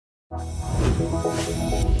Good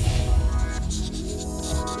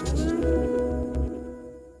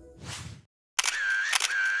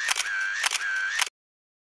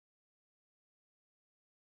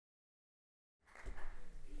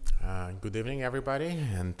evening, everybody,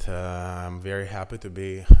 and I'm very happy to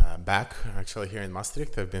be back actually here in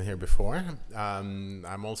Maastricht. I've been here before.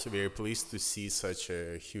 I'm also very pleased to see such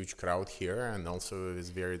a huge crowd here, and also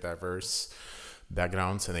with very diverse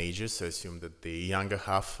backgrounds and ages. I assume that the younger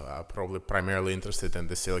half are probably primarily interested in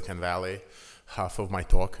the Silicon Valley half of my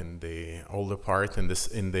talk, and the older part in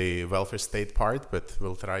the welfare state part, but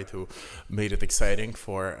we'll try to make it exciting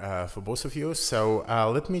for both of you. So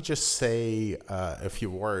let me just say a few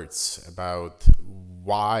words about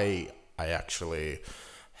why I actually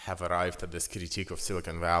have arrived at this critique of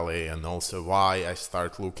Silicon Valley, and also why I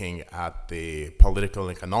start looking at the political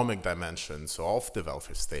and economic dimensions of the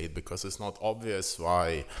welfare state, because it's not obvious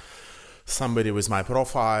why somebody with my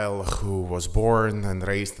profile who was born and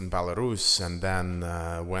raised in Belarus and then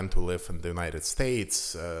went to live in the United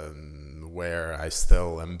States, where I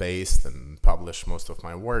still am based and publish most of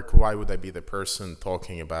my work, why would I be the person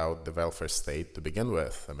talking about the welfare state to begin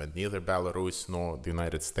with? I mean, neither Belarus nor the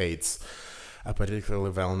United States are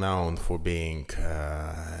particularly well known for being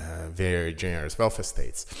very generous welfare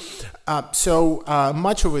states. So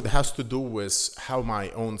much of it has to do with how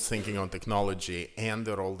my own thinking on technology and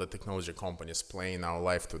the role that technology companies play in our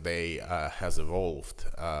life today has evolved.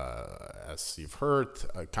 As you've heard,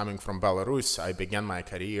 coming from Belarus, I began my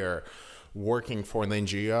career working for an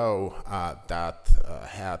NGO that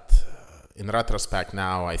had, in retrospect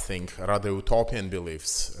now, I think, rather utopian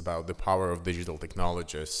beliefs about the power of digital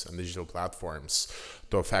technologies and digital platforms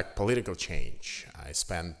to affect political change. I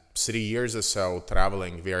spent 3 years or so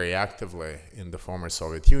traveling very actively in the former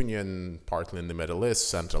Soviet Union, partly in the Middle East,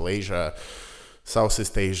 Central Asia,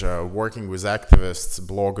 Southeast Asia, working with activists,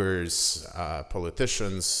 bloggers,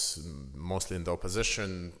 politicians, mostly in the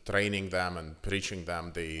opposition, training them and preaching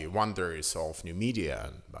them the wonders of new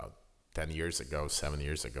media about 10 years ago, 7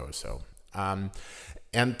 years ago or so.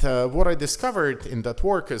 What I discovered in that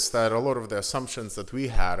work is that a lot of the assumptions that we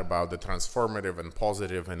had about the transformative and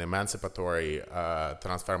positive and emancipatory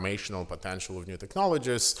transformational potential of new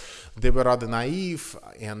technologies, they were rather naive,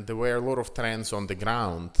 and there were a lot of trends on the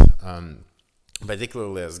ground,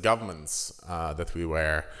 particularly as governments that we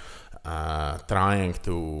were trying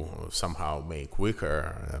to somehow make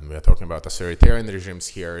weaker, and we are talking about authoritarian regimes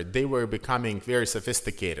here, they were becoming very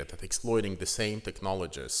sophisticated at exploiting the same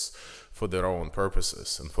technologies for their own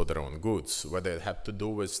purposes and for their own goods, whether it had to do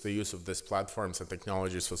with the use of these platforms and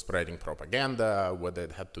technologies for spreading propaganda, whether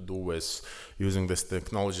it had to do with using these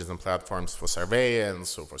technologies and platforms for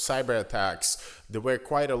surveillance or for cyber attacks. There were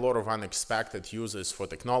quite a lot of unexpected uses for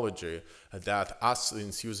technology that us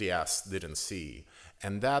enthusiasts didn't see.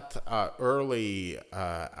 And that early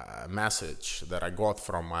message that I got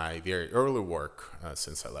from my very early work,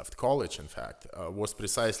 since I left college, in fact, was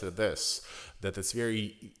precisely this, that it's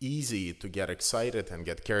very easy to get excited and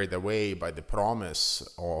get carried away by the promise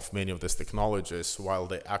of many of these technologies, while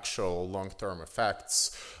the actual long-term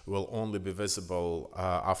effects will only be visible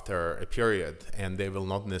after a period, and they will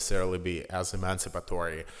not necessarily be as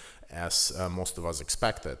emancipatory as most of us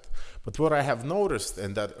expected. But what I have noticed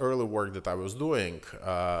in that early work that I was doing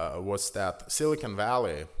was that Silicon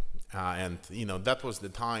Valley, and that was the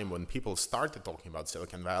time when people started talking about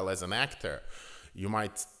Silicon Valley as an actor. You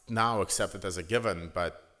might now accept it as a given,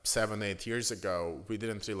 but 7, 8 years ago, we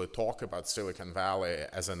didn't really talk about Silicon Valley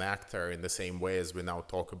as an actor in the same way as we now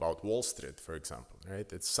talk about Wall Street, for example,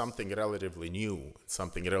 right? It's something relatively new,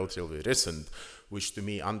 something relatively recent, which to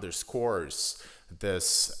me underscores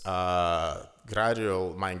this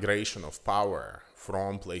gradual migration of power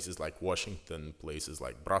from places like Washington, places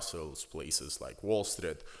like Brussels, places like Wall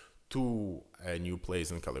Street, to a new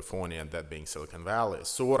place in California, and that being Silicon Valley.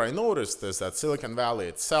 So what I noticed is that Silicon Valley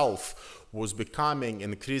itself was becoming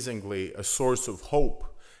increasingly a source of hope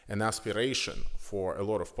and aspiration for a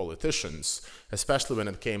lot of politicians, especially when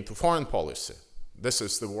it came to foreign policy. This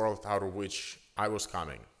is the world out of which I was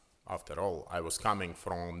coming. After all, I was coming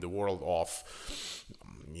from the world of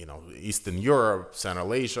Eastern Europe,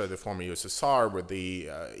 Central Asia, the former USSR, where the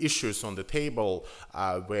issues on the table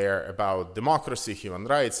were about democracy, human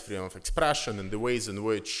rights, freedom of expression, and the ways in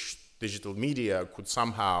which digital media could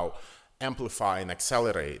somehow amplify and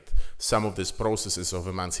accelerate some of these processes of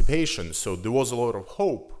emancipation. So there was a lot of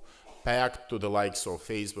hope back to the likes of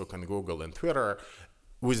Facebook and Google and Twitter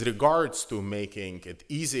with regards to making it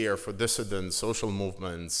easier for dissidents, social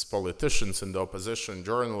movements, politicians in the opposition,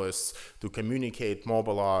 journalists to communicate,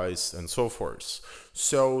 mobilize, and so forth.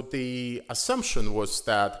 So the assumption was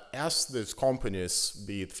that as these companies,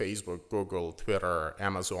 be it Facebook, Google, Twitter,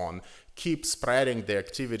 Amazon, keep spreading their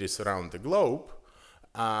activities around the globe,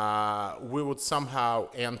 we would somehow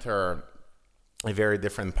enter a very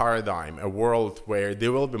different paradigm, a world where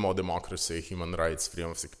there will be more democracy, human rights, freedom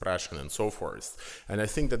of expression, and so forth. And I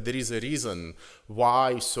think that there is a reason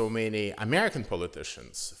why so many American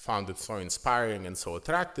politicians found it so inspiring and so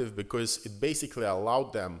attractive, because it basically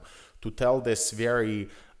allowed them to tell this very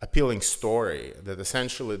appealing story that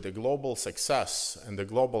essentially the global success and the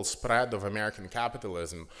global spread of American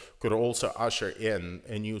capitalism could also usher in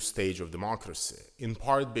a new stage of democracy, in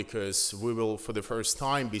part because we will for the first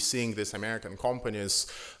time be seeing these American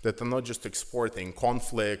companies that are not just exporting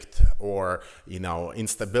conflict or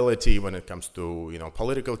instability when it comes to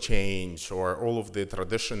political change or all of the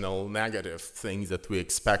traditional negative things that we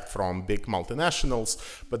expect from big multinationals,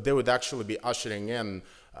 but they would actually be ushering in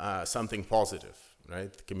something positive.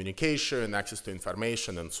 Right? Communication, access to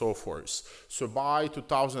information, and so forth. So by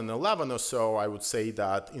 2011 or so, I would say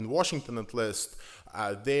that in Washington at least,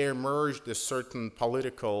 there emerged a certain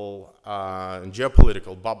political,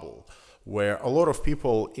 geopolitical bubble where a lot of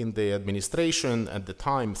people in the administration at the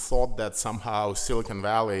time thought that somehow Silicon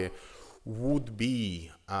Valley would be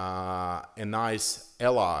a nice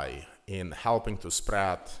ally in helping to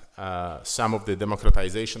spread some of the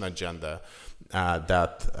democratization agenda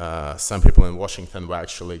that some people in Washington were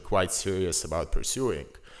actually quite serious about pursuing.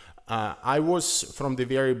 I was, from the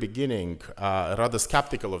very beginning, rather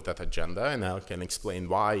skeptical of that agenda, and I can explain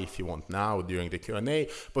why if you want now during the Q&A.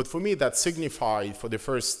 But for me, that signified, for the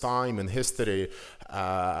first time in history,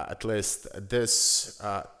 at least, this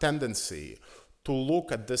tendency to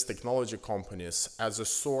look at these technology companies as a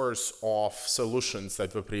source of solutions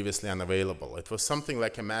that were previously unavailable. It was something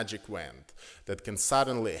like a magic wand that can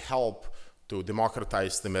suddenly help to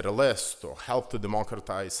democratize the Middle East, or help to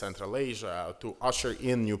democratize Central Asia, to usher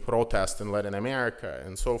in new protests in Latin America,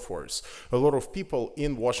 and so forth. A lot of people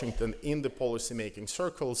in Washington, in the policymaking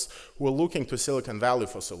circles, were looking to Silicon Valley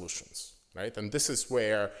for solutions, right? And this is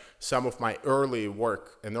where some of my early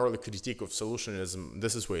work and early critique of solutionism,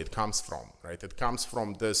 this is where it comes from, right? It comes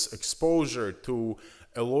from this exposure to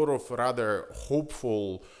a lot of rather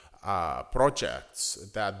hopeful projects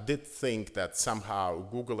that did think that somehow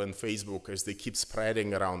Google and Facebook, as they keep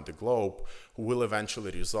spreading around the globe, will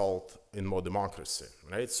eventually result in more democracy,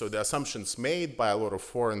 right? So the assumptions made by a lot of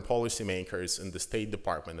foreign policymakers in the State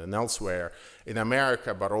Department and elsewhere in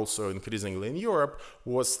America, but also increasingly in Europe,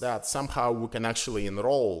 was that somehow we can actually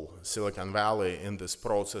enroll Silicon Valley in this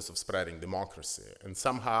process of spreading democracy. And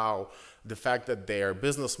somehow the fact that their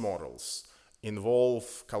business models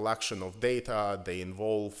involve collection of data, they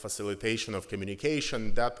involve facilitation of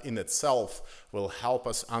communication, that in itself will help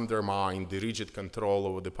us undermine the rigid control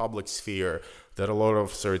over the public sphere that a lot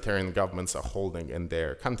of authoritarian governments are holding in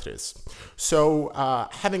their countries. So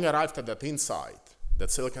having arrived at that insight,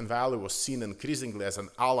 that Silicon Valley was seen increasingly as an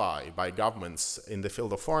ally by governments in the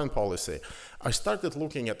field of foreign policy, I started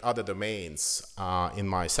looking at other domains in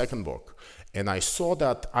my second book. And I saw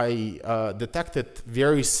that I detected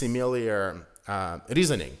very similar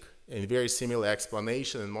reasoning and very similar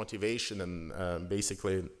explanation and motivation and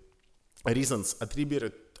basically reasons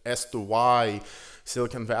attributed as to why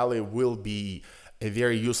Silicon Valley will be a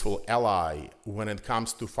very useful ally when it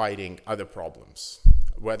comes to fighting other problems.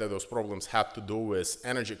 Whether those problems have to do with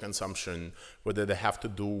energy consumption, whether they have to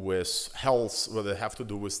do with health, whether they have to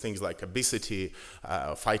do with things like obesity,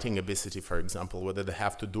 fighting obesity, for example, whether they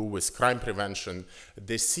have to do with crime prevention,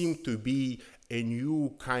 there seem to be a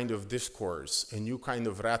new kind of discourse, a new kind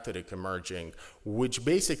of rhetoric emerging, which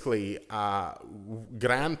basically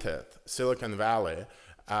granted Silicon Valley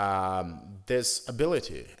this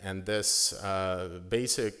ability and this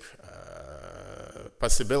basic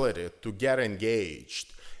possibility to get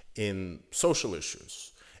engaged in social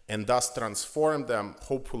issues and thus transform them,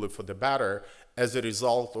 hopefully for the better, as a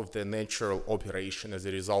result of the natural operation, as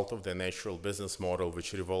a result of the natural business model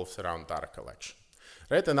which revolves around data collection.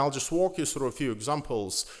 Right? And I'll just walk you through a few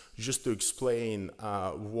examples just to explain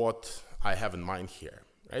what I have in mind here.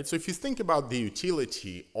 Right? So if you think about the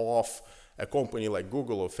utility of a company like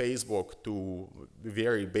Google or Facebook to a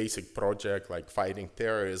very basic project like fighting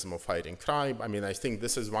terrorism or fighting crime, I mean, I think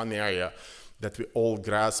this is one area that we all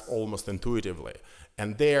grasp almost intuitively.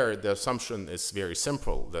 And there, the assumption is very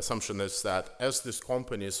simple. The assumption is that as these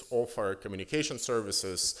companies offer communication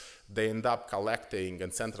services, they end up collecting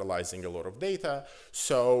and centralizing a lot of data.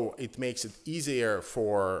 So it makes it easier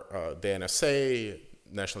for the NSA,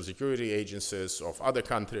 national security agencies of other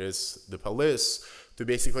countries, the police, to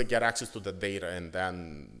basically get access to the data and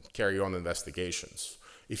then carry on investigations.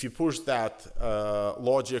 If you push that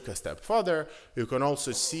logic a step further, you can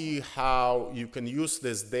also see how you can use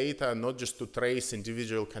this data not just to trace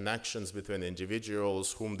individual connections between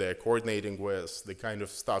individuals, whom they're coordinating with, the kind of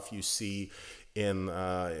stuff you see in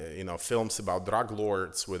films about drug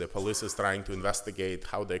lords, where the police is trying to investigate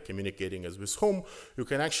how they're communicating as with whom. You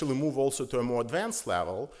can actually move also to a more advanced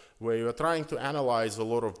level, where you're trying to analyze a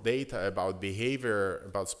lot of data about behavior,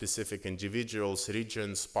 about specific individuals,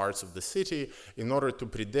 regions, parts of the city, in order to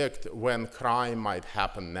predict when crime might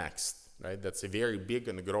happen next. Right? That's a very big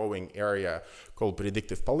and growing area called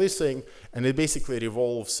predictive policing, and it basically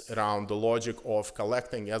revolves around the logic of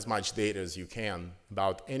collecting as much data as you can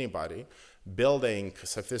about anybody, building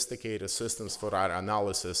sophisticated systems for our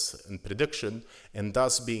analysis and prediction, and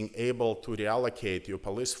thus being able to reallocate your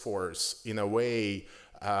police force in a way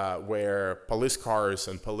where police cars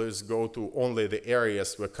and police go to only the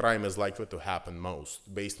areas where crime is likely to happen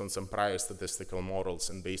most, based on some prior statistical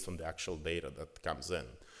models and based on the actual data that comes in.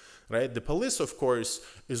 Right? The police, of course,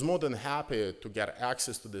 is more than happy to get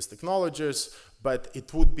access to these technologies, but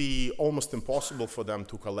it would be almost impossible for them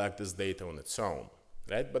to collect this data on its own.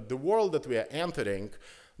 Right? But the world that we are entering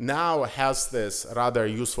now has this rather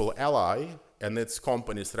useful ally, and it's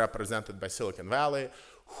companies represented by Silicon Valley,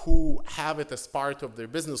 who have it as part of their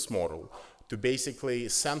business model to basically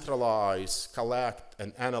centralize, collect,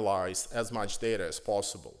 and analyze as much data as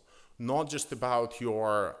possible. Not just about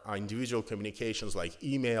your individual communications like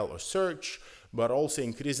email or search, but also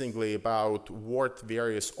increasingly about what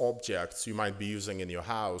various objects you might be using in your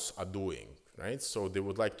house are doing. Right? So they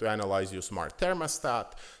would like to analyze your smart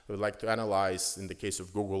thermostat. They would like to analyze, in the case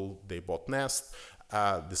of Google, they bought Nest,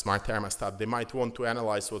 the smart thermostat. They might want to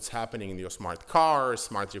analyze what's happening in your smart car,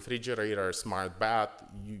 smart refrigerator, smart bath,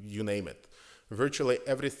 you name it. Virtually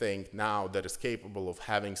everything now that is capable of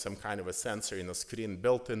having some kind of a sensor in a screen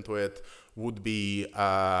built into it would be,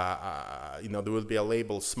 there would be a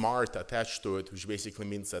label smart attached to it, which basically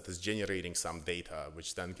means that it's generating some data,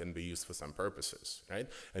 which then can be used for some purposes, right?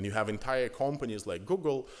 And you have entire companies like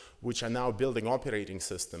Google, which are now building operating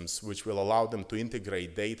systems, which will allow them to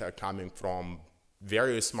integrate data coming from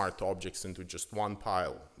various smart objects into just one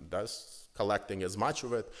pile, thus collecting as much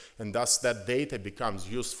of it, and thus that data becomes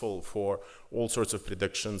useful for all sorts of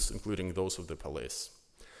predictions, including those of the police.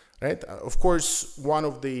 Right? Of course, one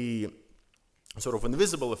of the sort of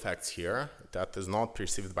invisible effects here that is not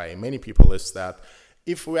perceived by many people is that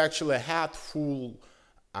if we actually had fully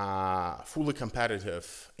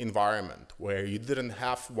competitive environment where you didn't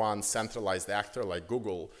have one centralized actor like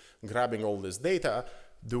Google grabbing all this data,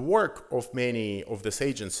 the work of many of these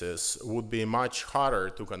agencies would be much harder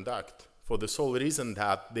to conduct, for the sole reason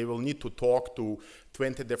that they will need to talk to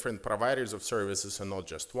 20 different providers of services and not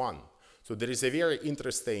just one. So there is a very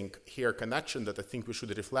interesting here connection that I think we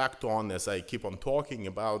should reflect on as I keep on talking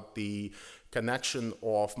about the connection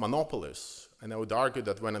of monopolies. And I would argue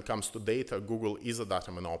that when it comes to data, Google is a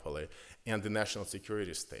data monopoly, and the national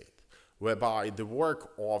security state, whereby the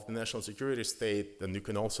work of the national security state, and you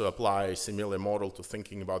can also apply a similar model to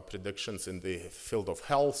thinking about predictions in the field of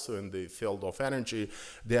health, in the field of energy,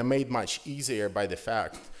 they are made much easier by the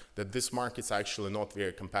fact that this market's actually not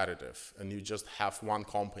very competitive, and you just have one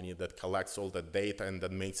company that collects all the data and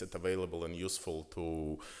that makes it available and useful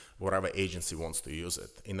to whatever agency wants to use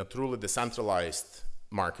it. In a truly decentralized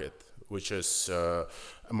market, which is a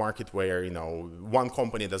market where, one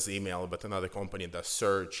company does email, but another company does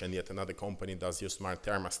search, and yet another company does your smart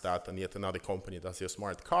thermostat, and yet another company does your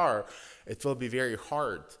smart car, it will be very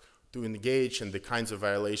hard to engage in the kinds of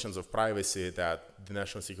violations of privacy that the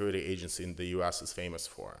National Security Agency in the US is famous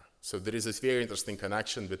for. So there is this very interesting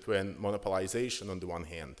connection between monopolization on the one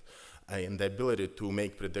hand and the ability to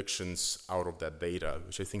make predictions out of that data,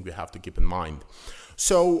 which I think we have to keep in mind.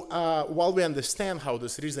 So while we understand how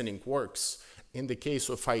this reasoning works in the case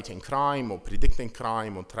of fighting crime or predicting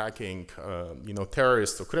crime or tracking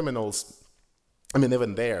terrorists or criminals, I mean,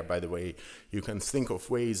 even there, by the way, you can think of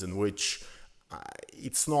ways in which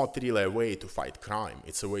it's not really a way to fight crime,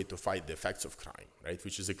 it's a way to fight the effects of crime, right?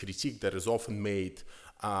 Which is a critique that is often made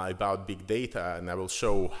about big data, and I will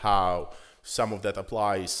show how some of that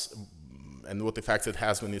applies and what effects it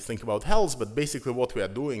has when you think about health. But basically what we are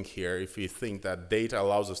doing here, if we think that data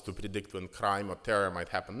allows us to predict when crime or terror might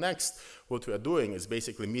happen next, what we are doing is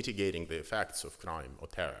basically mitigating the effects of crime or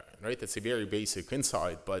terror, right? It's a very basic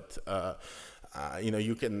insight, but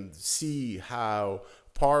you can see how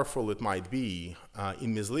powerful it might be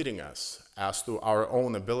in misleading us as to our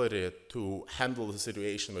own ability to handle the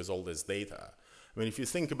situation with all this data. I mean, if you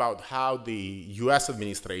think about how the US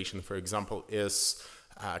administration, for example, is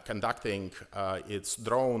conducting its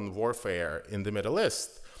drone warfare in the Middle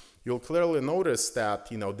East, you'll clearly notice that,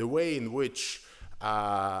 the way in which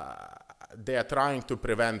they are trying to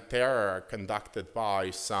prevent terror conducted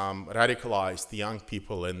by some radicalized young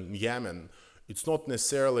people in Yemen, it's not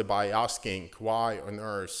necessarily by asking why on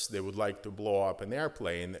earth they would like to blow up an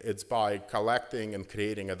airplane. It's by collecting and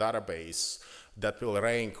creating a database that will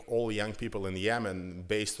rank all young people in Yemen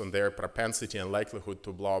based on their propensity and likelihood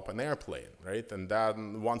to blow up an airplane, right? And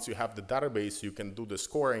then once you have the database, you can do the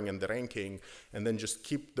scoring and the ranking and then just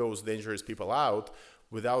keep those dangerous people out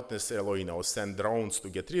without necessarily, send drones to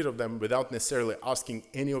get rid of them, without necessarily asking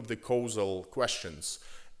any of the causal questions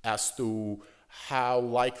as to how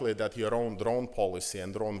likely that your own drone policy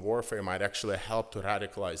and drone warfare might actually help to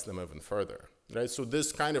radicalize them even further, right? So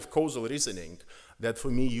this kind of causal reasoning that for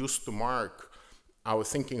me used to mark our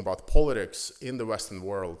thinking about politics in the Western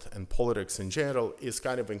world and politics in general is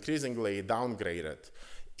kind of increasingly downgraded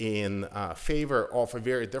in favor of a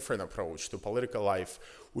very different approach to political life,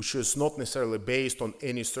 which is not necessarily based on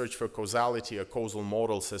any search for causality or causal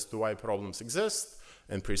models as to why problems exist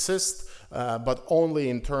and persist, but only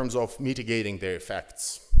in terms of mitigating their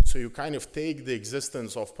effects. So you kind of take the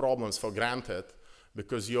existence of problems for granted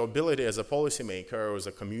because your ability as a policymaker or as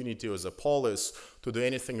a community or as a polis to do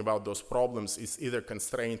anything about those problems is either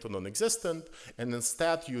constrained or non-existent, and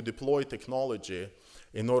instead you deploy technology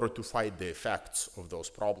in order to fight the effects of those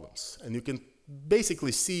problems. And you can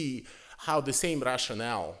basically see how the same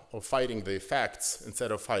rationale of fighting the effects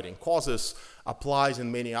instead of fighting causes applies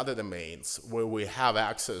in many other domains where we have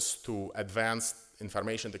access to advanced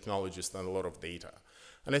information technologies and a lot of data.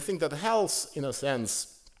 And I think that health, in a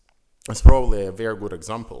sense, is probably a very good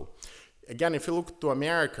example. Again, if you look to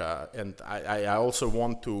America, and I also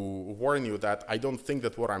want to warn you that I don't think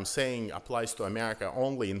that what I'm saying applies to America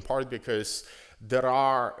only, in part because there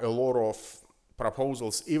are a lot of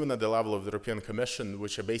proposals, even at the level of the European Commission,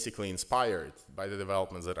 which are basically inspired by the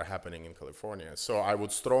developments that are happening in California. So I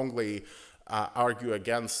would strongly argue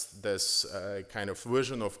against this kind of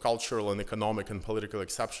vision of cultural and economic and political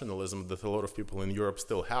exceptionalism that a lot of people in Europe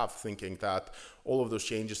still have, thinking that all of those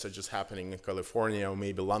changes are just happening in California or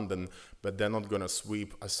maybe London, but they're not going to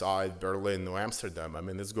sweep aside Berlin or Amsterdam. I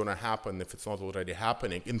mean, it's going to happen if it's not already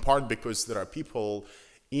happening, in part because there are people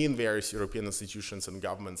in various European institutions and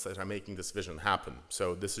governments that are making this vision happen.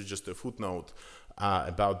 So this is just a footnote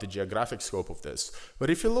about the geographic scope of this. But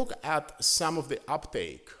if you look at some of the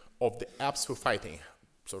uptake of the apps for fighting,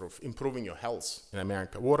 sort of improving your health in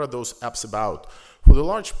America, what are those apps about? For the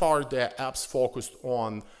large part, they're apps focused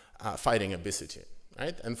on fighting obesity,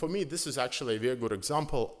 right? And for me, this is actually a very good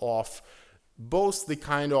example of both the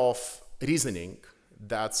kind of reasoning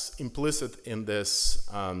that's implicit in this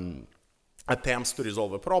attempts to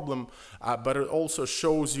resolve a problem, but it also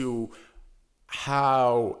shows you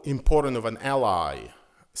how important of an ally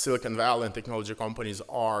Silicon Valley and technology companies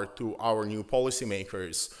are to our new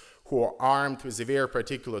policymakers who are armed with a very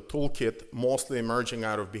particular toolkit, mostly emerging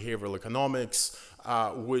out of behavioral economics,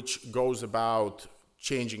 which goes about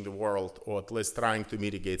changing the world, or at least trying to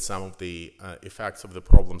mitigate some of the effects of the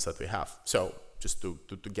problems that we have. So just to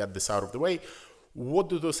get this out of the way, what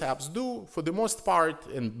do those apps do? For the most part,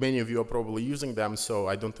 and many of you are probably using them, so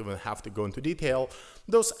I don't even have to go into detail,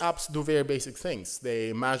 those apps do very basic things.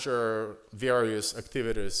 They measure various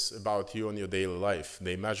activities about you and your daily life.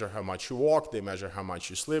 They measure how much you walk, they measure how much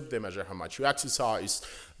you sleep, they measure how much you exercise,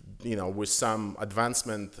 with some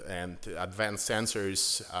advancement and advanced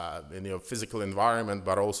sensors in your physical environment,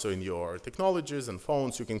 but also in your technologies and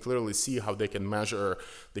phones. You can clearly see how they can measure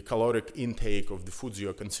the caloric intake of the foods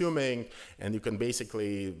you're consuming, and you can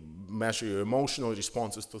basically measure your emotional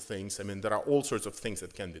responses to things. I mean, there are all sorts of things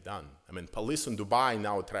that can be done. I mean, police in Dubai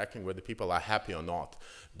now tracking whether people are happy or not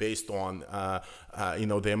based on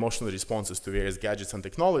the emotional responses to various gadgets and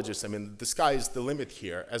technologies. I mean, the sky is the limit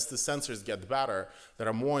here. As the sensors get better, there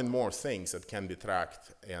are more and more things that can be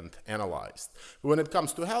tracked and analyzed. But when it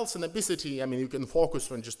comes to health and obesity, I mean, you can focus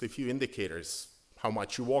on just a few indicators: how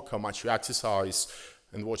much you walk, how much you exercise,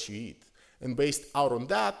 and what you eat. And based out on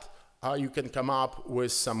that, you can come up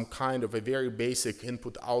with some kind of a very basic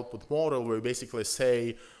input-output model where you basically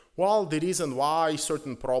say, well, the reason why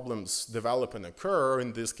certain problems develop and occur,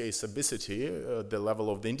 in this case obesity, the level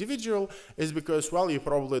of the individual, is because, well, you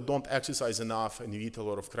probably don't exercise enough and you eat a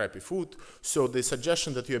lot of crappy food. So the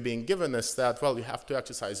suggestion that you're being given is that, well, you have to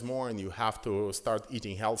exercise more and you have to start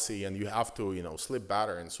eating healthy and you have to, sleep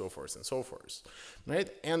better and so forth, right?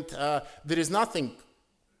 And there is nothing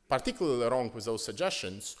particularly wrong with those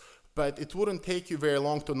suggestions, but it wouldn't take you very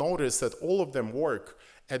long to notice that all of them work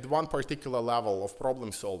at one particular level of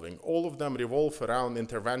problem solving. All of them revolve around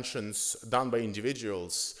interventions done by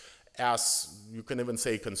individuals, as you can even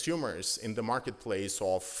say consumers in the marketplace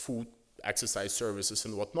of food, exercise services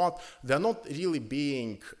and whatnot. They're not really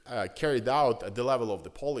being carried out at the level of the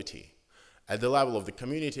polity, at the level of the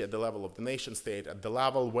community, at the level of the nation state, at the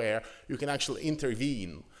level where you can actually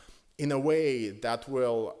intervene in a way that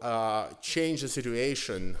will change the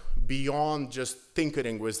situation beyond just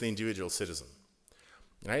tinkering with the individual citizen.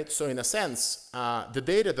 Right? So in a sense, the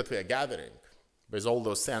data that we are gathering with all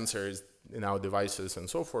those sensors in our devices and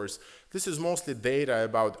so forth, this is mostly data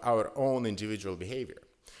about our own individual behavior.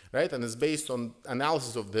 Right? And it's based on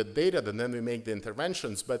analysis of the data that then we make the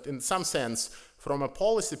interventions. But in some sense, from a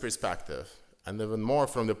policy perspective, and even more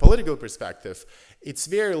from the political perspective, it's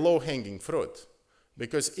very low-hanging fruit.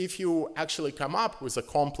 Because if you actually come up with a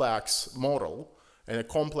complex model and a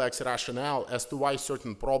complex rationale as to why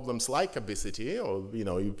certain problems like obesity, or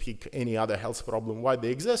you pick any other health problem, why they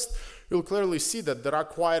exist, you'll clearly see that there are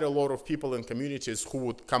quite a lot of people in communities who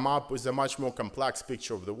would come up with a much more complex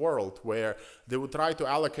picture of the world, where they would try to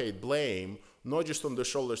allocate blame not just on the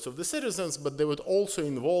shoulders of the citizens, but they would also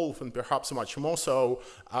involve, and perhaps much more so,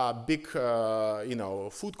 big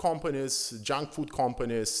food companies, junk food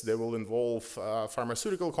companies. They will involve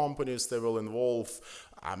pharmaceutical companies. They will involve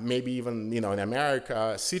maybe even, in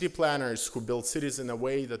America, city planners who build cities in a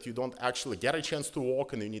way that you don't actually get a chance to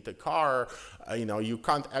walk and you need a car. You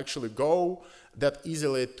can't actually go that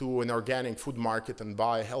easily to an organic food market and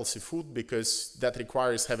buy healthy food, because that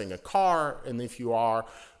requires having a car. And if you are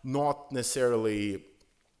not necessarily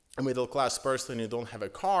a middle-class person, you don't have a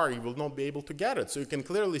car, you will not be able to get it. So you can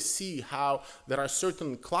clearly see how there are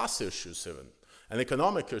certain class issues even, and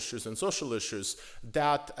economic issues and social issues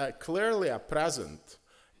that clearly are present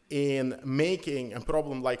in making a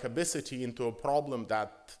problem like obesity into a problem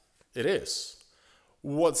that it is.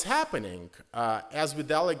 What's happening as we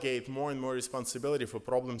delegate more and more responsibility for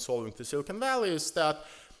problem solving to Silicon Valley is that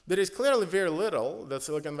there is clearly very little that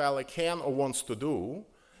Silicon Valley can or wants to do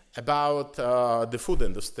about the food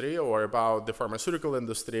industry, or about the pharmaceutical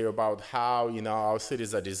industry, or about how our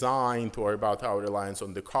cities are designed, or about our reliance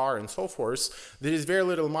on the car and so forth. There is very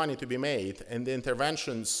little money to be made, and the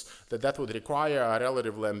interventions that would require are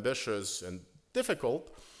relatively ambitious and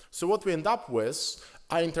difficult. So what we end up with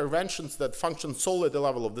are interventions that function solely at the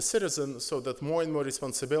level of the citizen, so that more and more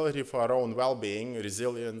responsibility for our own well-being,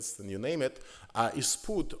 resilience, and you name it, is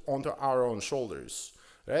put onto our own shoulders.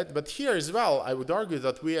 Right? But here as well, I would argue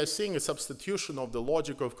that we are seeing a substitution of the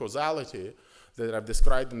logic of causality that I've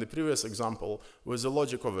described in the previous example with the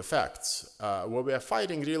logic of effects, where we are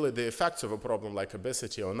fighting really the effects of a problem like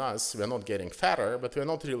obesity on us. We're not getting fatter, but we're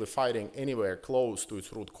not really fighting anywhere close to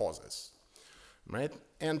its root causes. Right?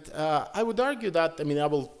 And I would argue that, I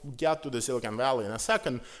will get to the Silicon Valley in a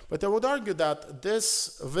second, but I would argue that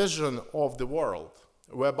this vision of the world,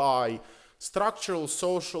 whereby structural,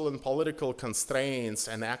 social, and political constraints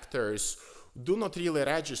and actors do not really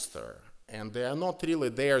register, and they are not really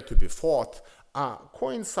there to be fought,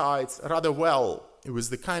 coincides rather well with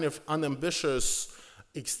the kind of unambitious,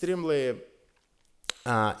 extremely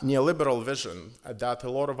neoliberal vision that a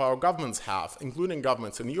lot of our governments have, including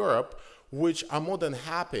governments in Europe, which are more than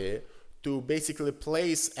happy to basically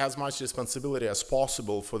place as much responsibility as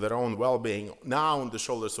possible for their own well-being now on the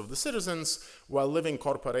shoulders of the citizens, while leaving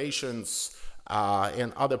corporations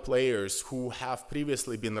and other players who have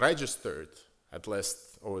previously been registered, at least,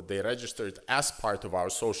 or they registered as part of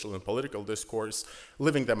our social and political discourse,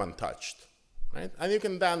 leaving them untouched. Right? And you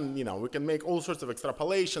can then, we can make all sorts of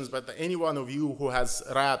extrapolations, but any one of you who has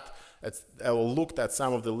read looked at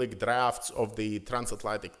some of the leaked drafts of the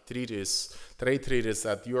transatlantic trade treaties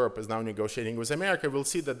that Europe is now negotiating with America, will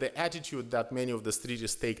see that the attitude that many of the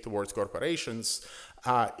treaties take towards corporations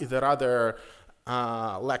is a rather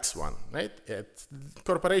lax one, right?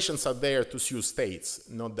 Corporations are there to sue states,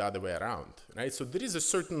 not the other way around, right? So there is a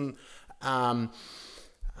certain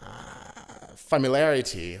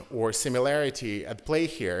familiarity or similarity at play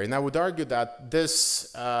here, and I would argue that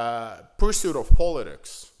this pursuit of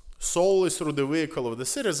politics solely through the vehicle of the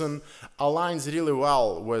citizen aligns really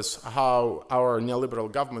well with how our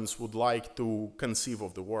neoliberal governments would like to conceive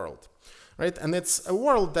of the world, right? And it's a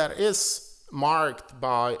world that is marked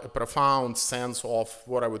by a profound sense of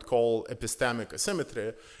what I would call epistemic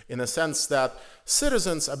asymmetry, in a sense that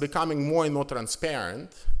citizens are becoming more and more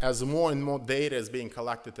transparent as more and more data is being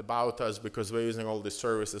collected about us because we're using all these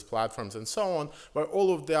services, platforms, and so on, while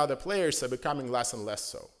all of the other players are becoming less and less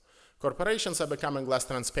so. Corporations are becoming less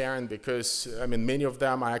transparent because, I mean, many of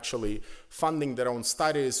them are actually funding their own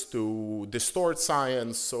studies to distort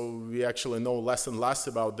science, so we actually know less and less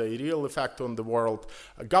about the real effect on the world.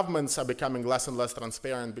 Governments are becoming less and less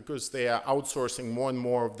transparent because they are outsourcing more and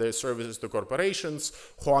more of their services to corporations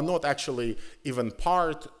who are not actually even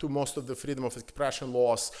part to most of the freedom of expression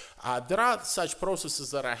laws. There are such processes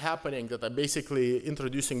that are happening that are basically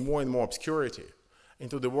introducing more and more obscurity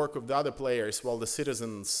into the work of the other players, while the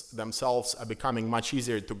citizens themselves are becoming much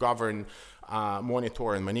easier to govern,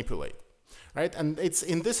 monitor, and manipulate, right? And it's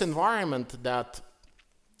in this environment that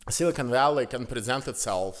Silicon Valley can present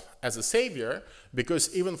itself as a savior,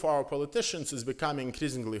 because even for our politicians, it's becoming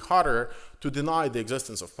increasingly harder to deny the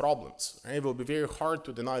existence of problems. Right? It will be very hard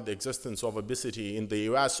to deny the existence of obesity in the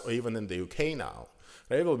US or even in the UK now.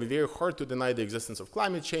 It will be very hard to deny the existence of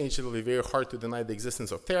climate change. It will be very hard to deny the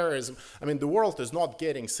existence of terrorism. I mean, the world is not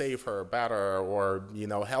getting safer, better, or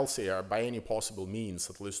healthier by any possible means,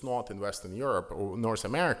 at least not in Western Europe or North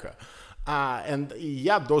America. And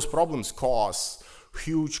yet those problems cause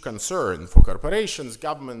huge concern for corporations,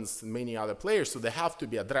 governments, and many other players, so they have to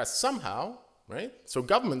be addressed somehow. Right? So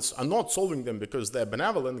governments are not solving them because they're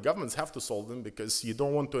benevolent. Governments have to solve them because you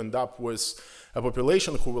don't want to end up with a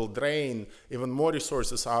population who will drain even more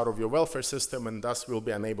resources out of your welfare system and thus will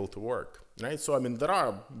be unable to work. Right? So, I mean, there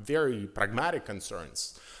are very pragmatic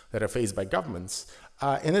concerns that are faced by governments.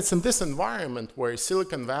 And it's in this environment where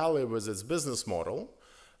Silicon Valley, with its business model,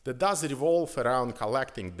 that does revolve around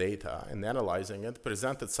collecting data and analyzing it,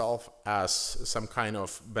 present itself as some kind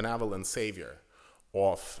of benevolent savior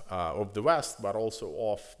of the West, but also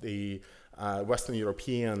of the Western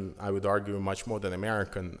European, I would argue, much more than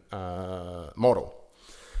American model.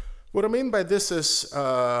 What I mean by this is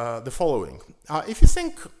the following. If you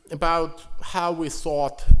think about how we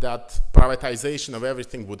thought that privatization of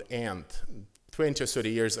everything would end 20 or 30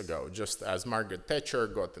 years ago, just as Margaret Thatcher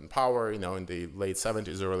got in power, in the late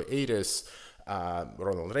 70s, early 80s,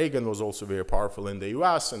 Ronald Reagan was also very powerful in the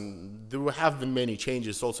US, and there have been many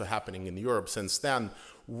changes also happening in Europe since then,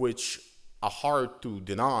 which are hard to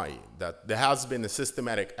deny, that there has been a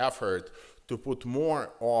systematic effort to put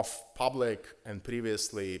more of public and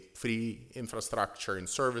previously free infrastructure and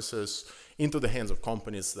services into the hands of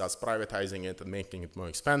companies, thus privatizing it and making it more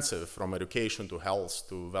expensive, from education to health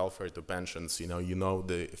to welfare to pensions. You know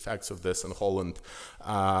the effects of this in Holland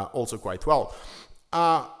also quite well.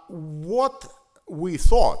 What we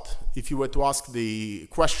thought, if you were to ask the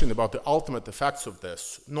question about the ultimate effects of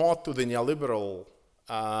this, not to the neoliberal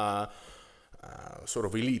sort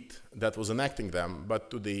of elite that was enacting them, but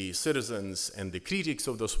to the citizens and the critics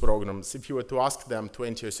of those programs, if you were to ask them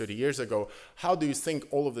 20 or 30 years ago, how do you think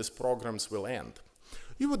all of these programs will end?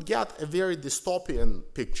 You would get a very dystopian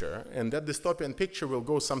picture, and that dystopian picture will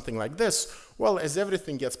go something like this. Well, as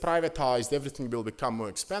everything gets privatized, everything will become more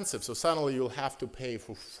expensive, so suddenly you'll have to pay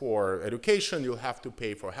for education, you'll have to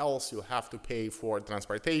pay for health, you'll have to pay for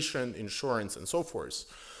transportation, insurance, and so forth.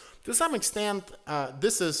 To some extent,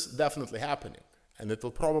 this is definitely happening, and it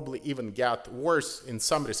will probably even get worse in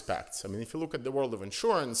some respects. I mean, if you look at the world of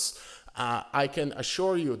insurance, I can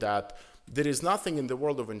assure you that there is nothing in the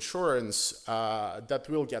world of insurance that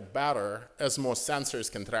will get better as more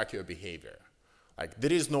sensors can track your behavior. Like,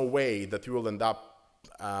 there is no way that you will end up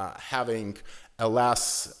having a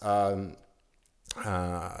less,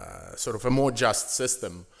 sort of a more just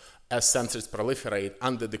system as sensors proliferate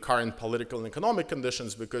under the current political and economic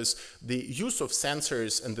conditions, because the use of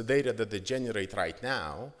sensors and the data that they generate right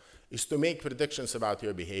now is to make predictions about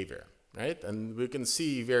your behavior. Right? And we can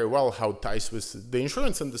see very well how it ties with the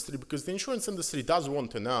insurance industry, because the insurance industry does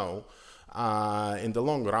want to know in the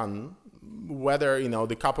long run whether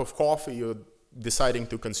the cup of coffee you're deciding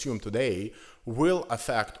to consume today will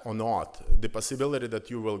affect or not the possibility that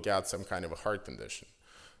you will get some kind of a heart condition.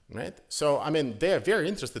 Right? So, I mean, they're very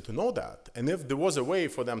interested to know that. And if there was a way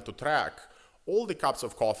for them to track all the cups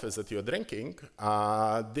of coffees that you're drinking,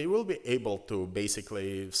 they will be able to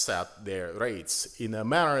basically set their rates in a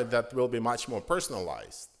manner that will be much more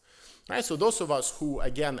personalized. Right? So those of us who,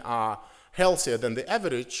 again, are healthier than the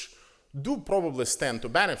average do probably stand to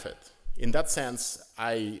benefit. In that sense,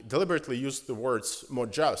 I deliberately use the words more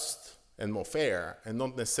just and more fair, and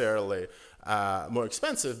not necessarily more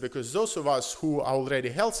expensive, because those of us who are already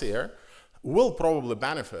healthier will probably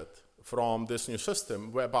benefit from this new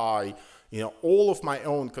system, whereby all of my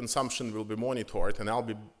own consumption will be monitored, and I'll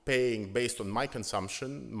be paying based on my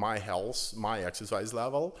consumption, my health, my exercise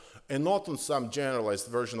level, and not on some generalized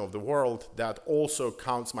version of the world that also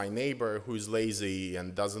counts my neighbor who is lazy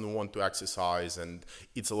and doesn't want to exercise and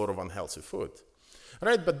eats a lot of unhealthy food.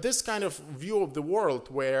 right? But this kind of view of the world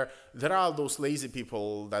where there are those lazy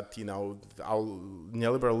people that, you know, our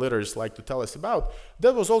neoliberal leaders like to tell us about,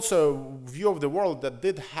 that was also a view of the world that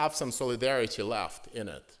did have some solidarity left in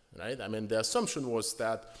it, right? I mean, the assumption was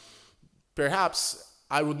that perhaps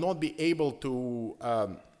I would not be able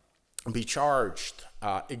to be charged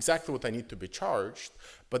exactly what I need to be charged,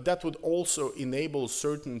 but that would also enable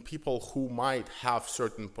certain people who might have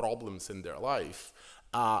certain problems in their life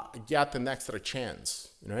get an extra chance,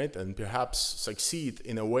 right? And perhaps succeed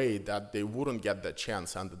in a way that they wouldn't get that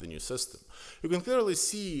chance under the new system. You can clearly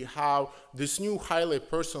see how this new highly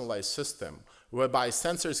personalized system, whereby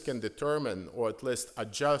sensors can determine or at least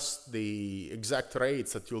adjust the exact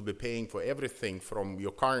rates that you'll be paying for everything from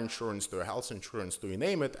your car insurance to your health insurance to you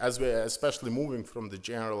name it, as we're especially moving from the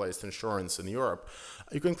generalized insurance in Europe.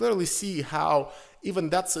 You can clearly see how even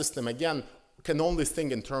that system, again, can only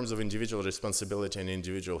think in terms of individual responsibility and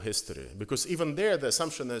individual history. Because even there, the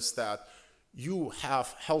assumption is that you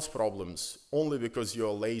have health problems only because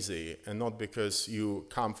you're lazy and not because you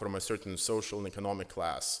come from a certain social and economic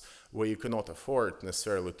class where you cannot afford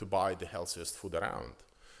necessarily to buy the healthiest food around,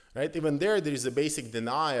 right? Even there is a basic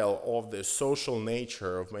denial of the social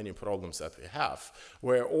nature of many problems that we have,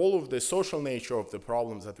 where all of the social nature of the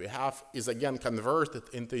problems that we have is again converted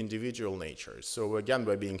into individual nature. So again,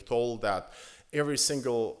 we're being told that every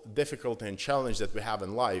single difficulty and challenge that we have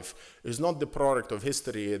in life is not the product of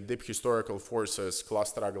history, deep historical forces, class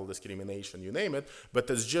struggle, discrimination, you name it, but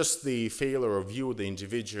it's just the failure of you, the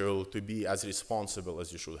individual, to be as responsible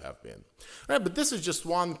as you should have been. Right, but this is just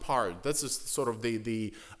one part. This is sort of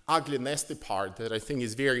the ugly, nasty part that I think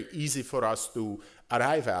is very easy for us to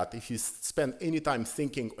arrive at if you spend any time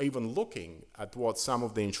thinking or even looking at what some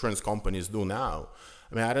of the insurance companies do now.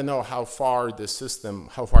 I mean, I don't know how far the system,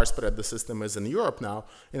 how far spread the system is in Europe now.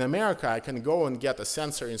 In America, I can go and get a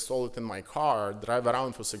sensor, install it in my car, drive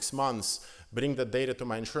around for 6 months, bring the data to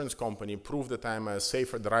my insurance company, prove that I'm a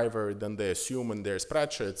safer driver than they assume in their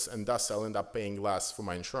spreadsheets, and thus I'll end up paying less for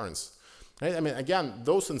my insurance. Right? I mean, again,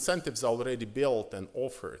 those incentives are already built and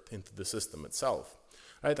offered into the system itself.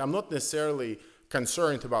 Right? I'm not necessarily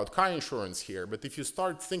concerned about car insurance here, but if you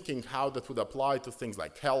start thinking how that would apply to things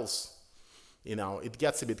like health, you know, it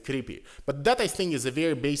gets a bit creepy. But that, I think, is a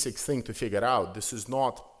very basic thing to figure out. This is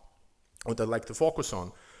not what I'd like to focus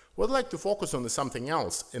on. What I'd like to focus on is something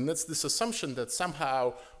else, and that's this assumption that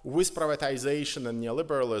somehow with privatization and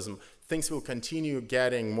neoliberalism, things will continue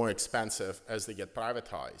getting more expensive as they get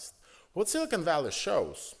privatized. What Silicon Valley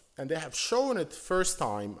shows, and they have shown it first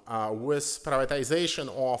time with privatization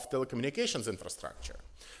of telecommunications infrastructure,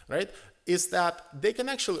 right, is that they can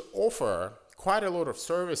actually offer quite a lot of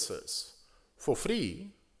services for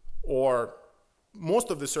free, or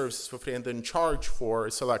most of the services for free, and then charge for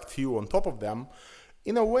a select few on top of them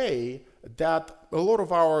in a way that a lot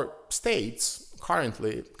of our states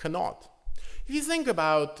currently cannot. If you think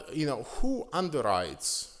about, you know, who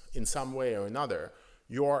underwrites in some way or another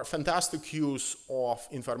your fantastic use of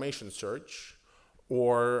information search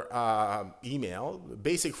or email,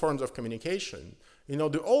 basic forms of communication, you know,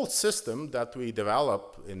 the old system that we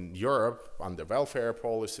developed in Europe under welfare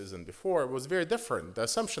policies and before was very different. The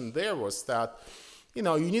assumption there was that, you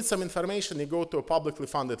know, you need some information, you go to a publicly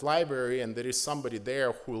funded library and there is somebody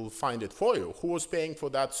there who will find it for you. Who was paying for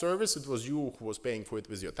that service? It was you who was paying for it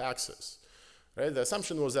with your taxes. Right? The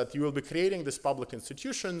assumption was that you will be creating these public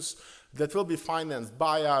institutions that will be financed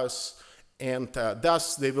by us, and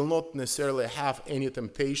thus they will not necessarily have any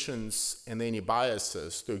temptations and any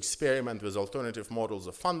biases to experiment with alternative models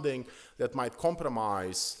of funding that might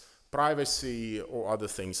compromise privacy or other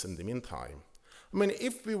things in the meantime. I mean,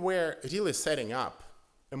 if we were really setting up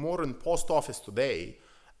a modern post office today,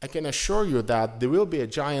 I can assure you that there will be a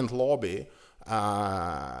giant lobby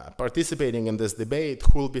participating in this debate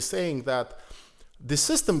who will be saying that the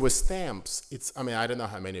system with stamps, I mean, I don't know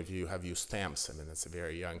how many of you have used stamps. I mean, it's a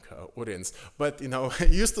very young audience, but, you know,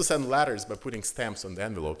 you used to send letters by putting stamps on the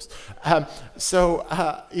envelopes.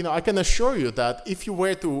 You know, I can assure you that if you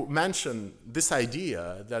were to mention this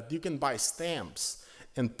idea that you can buy stamps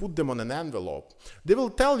and put them on an envelope, they will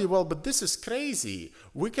tell you, well, but this is crazy.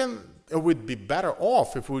 We'd be better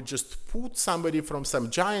off if we just put somebody from some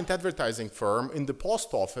giant advertising firm in the post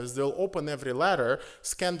office. They'll open every letter,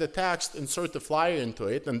 scan the text, insert the flyer into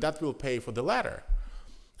it, and that will pay for the letter.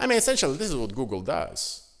 I mean, essentially, this is what Google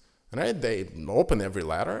does, right? They open every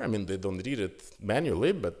letter. I mean, they don't read it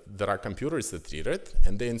manually, but there are computers that read it,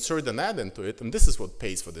 and they insert an ad into it, and this is what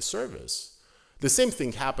pays for the service. The same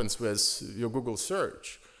thing happens with your Google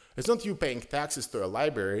search. It's not you paying taxes to a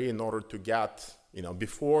library in order to get, you know,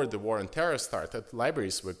 before the war on terror started,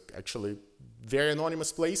 libraries were actually very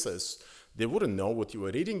anonymous places They wouldn't know what you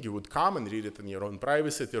were reading. You would come and read it in your own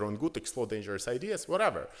privacy, your own good, explore dangerous ideas,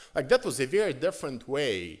 whatever. Like, that was a very different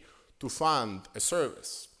way to fund a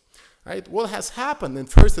service. Right? What has happened, and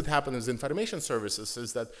first it happened as information services,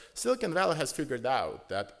 is that Silicon Valley has figured out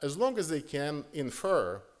that as long as they can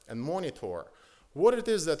infer and monitor what it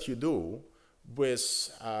is that you do with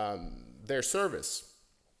their service,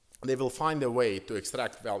 they will find a way to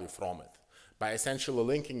extract value from it by essentially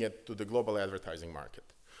linking it to the global advertising market.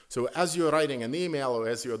 So as you're writing an email or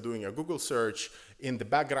as you're doing a Google search, in the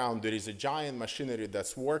background there is a giant machinery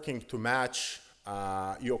that's working to match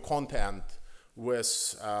your content with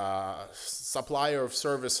supplier of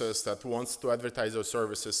services that wants to advertise those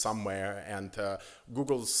services somewhere, and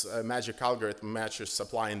Google's magic algorithm matches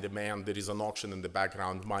supply and demand. There is an auction in the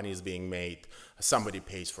background, money is being made, somebody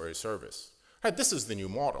pays for a service. Right, this is the new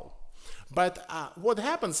model. But what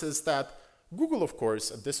happens is that Google, of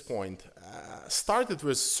course, at this point, started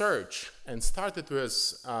with search and started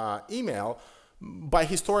with email by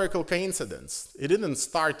historical coincidence. It didn't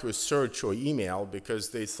start with search or email because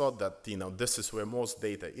they thought that, you know, this is where most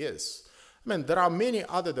data is. I mean, there are many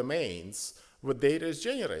other domains where data is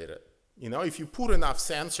generated. You know, if you put enough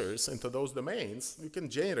sensors into those domains, you can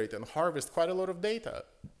generate and harvest quite a lot of data.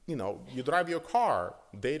 You know, you drive your car,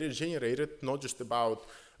 data is generated not just about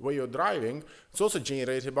where you're driving, it's also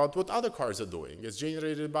generated about what other cars are doing. It's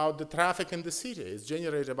generated about the traffic in the city. It's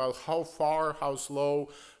generated about how far, how slow,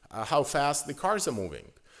 how fast the cars are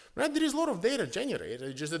moving. Right? There is a lot of data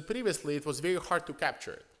generated, just that previously it was very hard to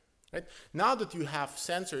capture it. Right? Now that you have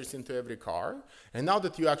sensors into every car, and now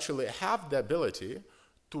that you actually have the ability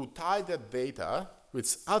to tie that data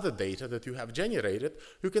with other data that you have generated,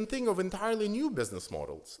 you can think of entirely new business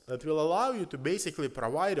models that will allow you to basically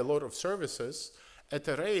provide a lot of services at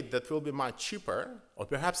a rate that will be much cheaper, or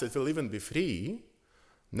perhaps it will even be free,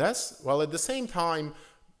 yes? While at the same time,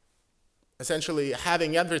 essentially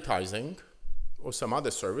having advertising or some other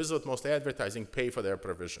service, but mostly advertising, pay for their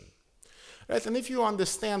provision. Right? And if you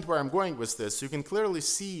understand where I'm going with this, you can clearly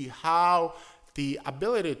see how the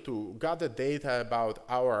ability to gather data about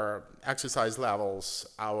our exercise levels,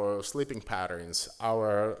 our sleeping patterns,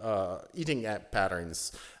 our eating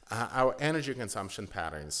patterns, our energy consumption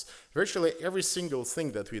patterns, virtually every single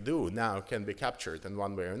thing that we do now can be captured in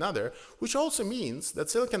one way or another, which also means that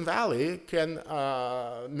Silicon Valley can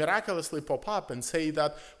miraculously pop up and say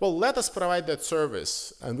that, well, let us provide that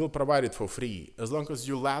service and we'll provide it for free, as long as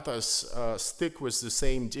you let us stick with the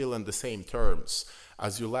same deal and the same terms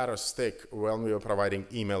as you let us stick when we were providing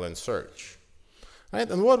email and search. Right?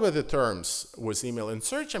 And what were the terms with email and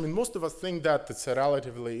search? I mean, most of us think that it's a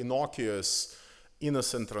relatively innocuous,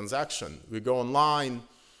 innocent transaction. We go online,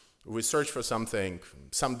 we search for something,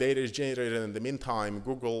 some data is generated in the meantime,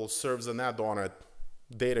 Google serves an ad on it,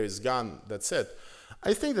 data is gone, that's it.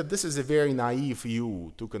 I think that this is a very naive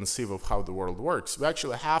view to conceive of how the world works. We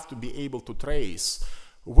actually have to be able to trace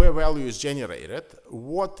where value is generated,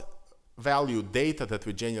 what value data that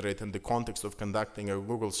we generate in the context of conducting a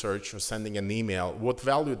Google search or sending an email, what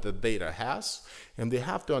value the data has, and we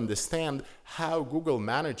have to understand how Google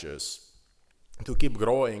manages to keep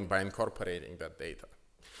growing by incorporating that data.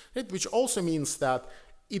 Right? Which also means that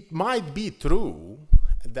it might be true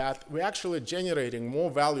that we're actually generating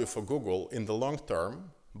more value for Google in the long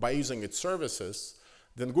term by using its services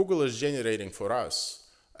than Google is generating for us,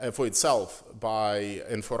 for itself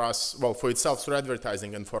for itself through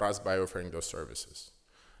advertising and for us by offering those services.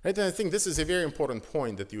 Right? And I think this is a very important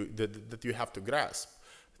point that you have to grasp,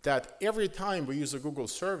 that every time we use a Google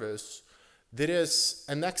service, there is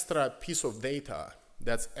an extra piece of data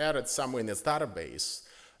that's added somewhere in its database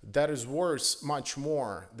that is worth much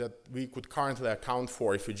more that we could currently account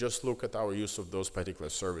for if we just look at our use of those particular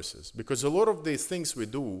services. Because a lot of these things we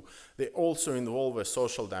do, they also involve a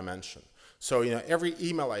social dimension. So, you know, every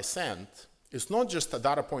email I send is not just a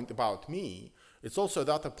data point about me, it's also a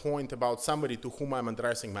data point about somebody to whom I'm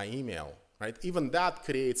addressing my email, right? Even that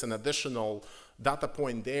creates an additional data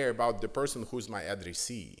point there about the person who's my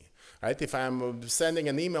addressee. Right? If I'm sending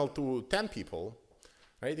an email to 10 people,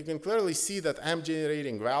 right, you can clearly see that I'm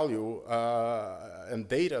generating value and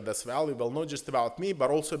data that's valuable, not just about me, but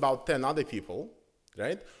also about 10 other people,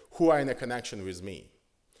 right, who are in a connection with me.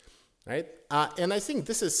 Right? And I think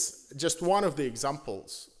this is just one of the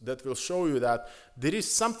examples that will show you that there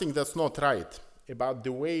is something that's not right about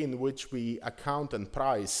the way in which we account and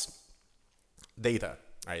price data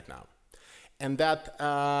right now. And that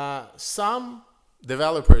some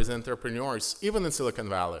developers and entrepreneurs, even in Silicon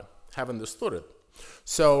Valley, have understood it.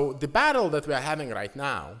 So the battle that we are having right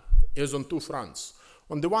now is on two fronts.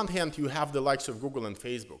 On the one hand, you have the likes of Google and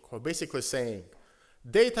Facebook, who are basically saying,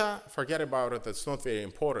 data, forget about it, it's not very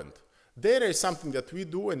important. Data is something that we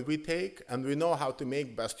do and we take, and we know how to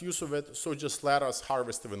make best use of it, so just let us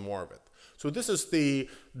harvest even more of it. So this is the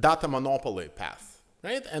data monopoly path,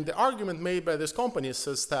 right? And the argument made by these companies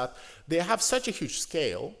is that they have such a huge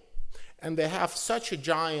scale, and they have such a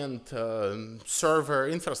giant server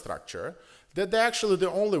infrastructure that they're actually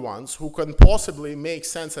the only ones who can possibly make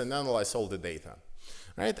sense and analyze all the data.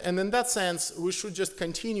 Right? And in that sense, we should just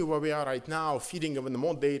continue where we are right now, feeding even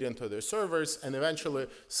more data into their servers, and eventually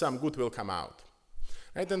some good will come out.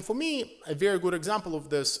 Right? And for me, a very good example of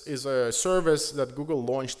this is a service that Google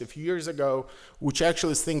launched a few years ago, which I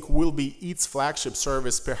actually think will be its flagship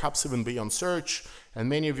service, perhaps even beyond search. And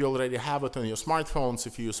many of you already have it on your smartphones.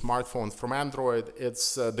 If you use smartphones from Android,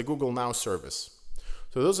 it's the Google Now service.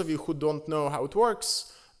 So those of you who don't know how it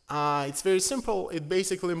works, it's very simple. It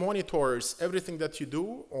basically monitors everything that you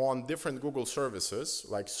do on different Google services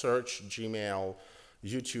like search, Gmail,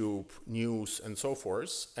 YouTube, news, and so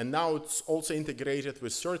forth. And now it's also integrated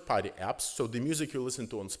with third-party apps. So the music you listen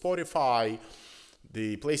to on Spotify,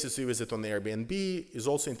 the places you visit on Airbnb is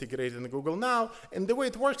also integrated in Google Now. And the way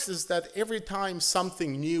it works is that every time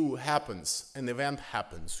something new happens, an event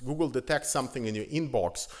happens, Google detects something in your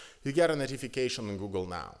inbox, you get a notification on Google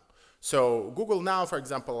Now. So Google Now, for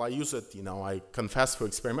example, I use it, I confess for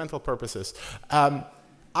experimental purposes.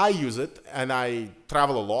 I use it and I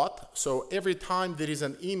travel a lot. So every time there is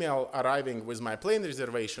an email arriving with my plane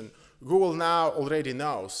reservation, Google Now already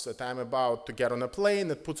knows that I'm about to get on a plane.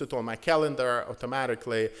 It puts it on my calendar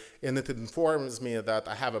automatically, and it informs me that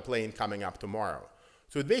I have a plane coming up tomorrow.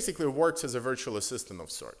 So it basically works as a virtual assistant of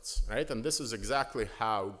sorts, right? And this is exactly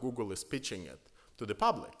how Google is pitching it to the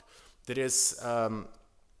public.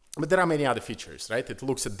 But there are many other features, right? It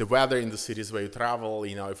looks at the weather in the cities where you travel.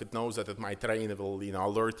 If it knows that it might rain, it will,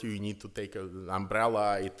 alert you need to take an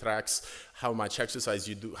umbrella. It tracks how much exercise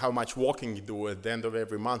you do, how much walking you do. At the end of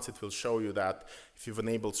every month, it will show you that if you've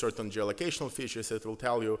enabled certain geolocational features, it will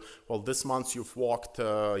tell you, well, this month you've walked,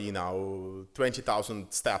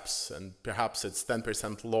 20,000 steps, and perhaps it's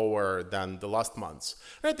 10% lower than the last month's,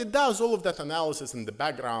 right? It does all of that analysis in the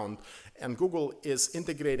background, and Google is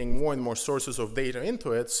integrating more and more sources of data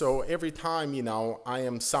into it. So every time, I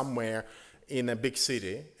am somewhere in a big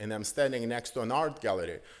city and I'm standing next to an art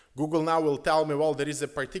gallery, Google Now will tell me, well, there is a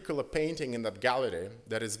particular painting in that gallery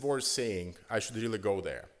that is worth seeing. I should really go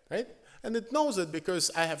there, right? And it knows it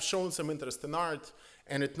because I have shown some interest in art,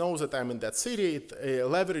 and it knows that I'm in that city. It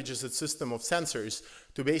leverages its system of sensors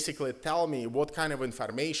to basically tell me what kind of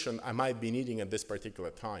information I might be needing at this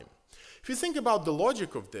particular time. If you think about the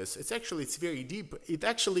logic of this, it's very deep. It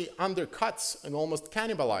actually undercuts and almost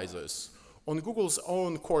cannibalizes on Google's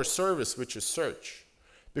own core service, which is search,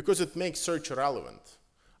 because it makes search relevant.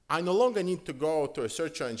 I no longer need to go to a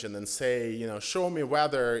search engine and say, show me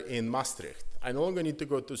weather in Maastricht. I no longer need to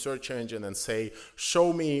go to a search engine and say,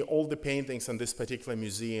 show me all the paintings in this particular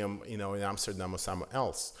museum, in Amsterdam or somewhere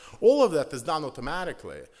else. All of that is done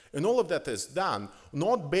automatically. And all of that is done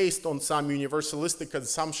not based on some universalistic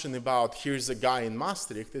assumption about here's a guy in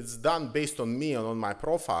Maastricht. It's done based on me and on my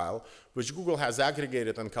profile, which Google has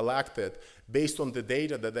aggregated and collected based on the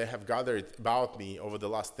data that they have gathered about me over the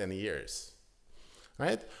last 10 years.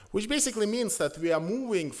 Right? Which basically means that we are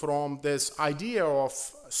moving from this idea of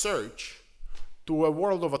search to a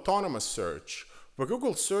world of autonomous search, where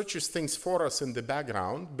Google searches things for us in the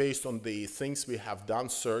background based on the things we have done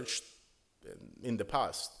searched in the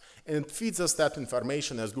past. And it feeds us that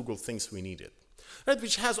information as Google thinks we need it. Right?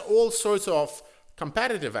 Which has all sorts of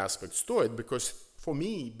competitive aspects to it, because for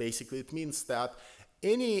me, basically, it means that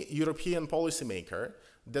any European policymaker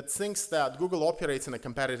that thinks that Google operates in a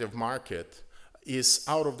competitive market is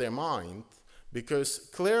out of their mind, because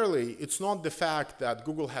clearly it's not the fact that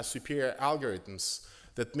Google has superior algorithms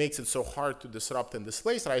that makes it so hard to disrupt and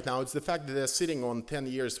displace right now. It's the fact that they're sitting on 10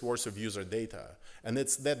 years worth of user data. And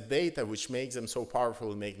it's that data which makes them so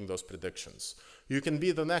powerful in making those predictions. You can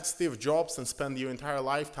be the next Steve Jobs and spend your entire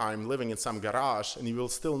lifetime living in some garage, and you will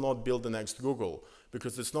still not build the next Google,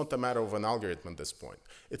 because it's not a matter of an algorithm at this point.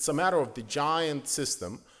 It's a matter of the giant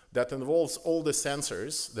system that involves all the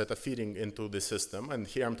sensors that are feeding into the system. And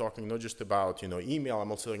here I'm talking not just about email,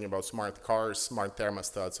 I'm also talking about smart cars, smart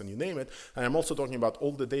thermostats, and you name it. And I'm also talking about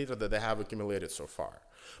all the data that they have accumulated so far.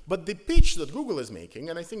 But the pitch that Google is making,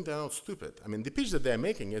 and I think they're not stupid, the pitch that they're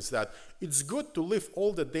making is that it's good to leave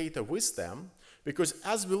all the data with them, because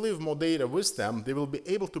as we leave more data with them, they will be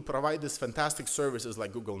able to provide these fantastic services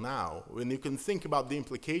like Google Now. When you can think about the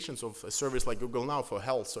implications of a service like Google Now for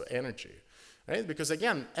health or energy. Right? Because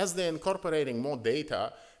again, as they're incorporating more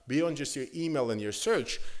data, beyond just your email and your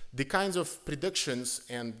search, the kinds of predictions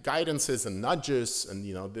and guidances and nudges and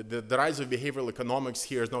the rise of behavioral economics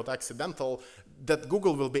here is not accidental, that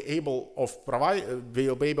Google will be able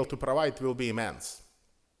to provide will be immense,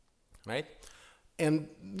 right? And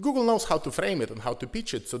Google knows how to frame it and how to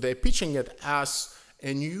pitch it, so they're pitching it as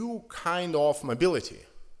a new kind of mobility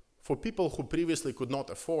for people who previously could not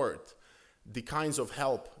afford the kinds of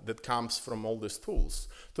help that comes from all these tools.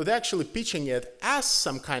 So they're actually pitching it as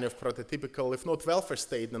some kind of prototypical, if not welfare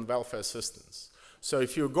state, then welfare assistance. So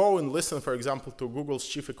if you go and listen, for example, to Google's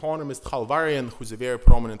chief economist, Hal Varian, who's a very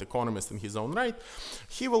prominent economist in his own right,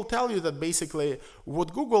 he will tell you that basically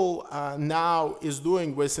what Google now is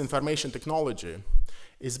doing with information technology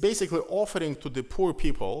is basically offering to the poor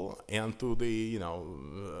people and to the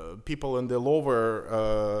people in the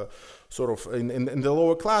lower in the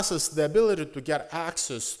lower classes the ability to get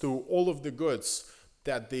access to all of the goods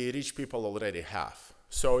that the rich people already have.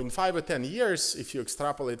 So in 5 or 10 years, if you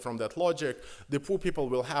extrapolate from that logic, the poor people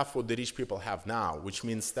will have what the rich people have now, which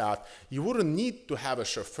means that you wouldn't need to have a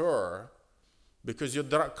chauffeur because your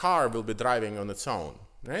car will be driving on its own.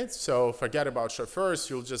 Right? So forget about chauffeurs,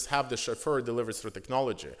 you'll just have the chauffeur delivered through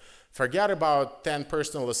technology. Forget about 10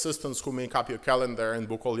 personal assistants who make up your calendar and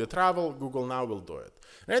book all your travel, Google now will do it.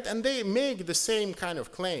 Right? And they make the same kind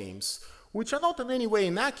of claims, which are not in any way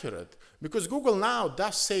inaccurate, because Google now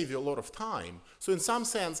does save you a lot of time. So in some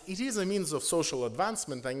sense, it is a means of social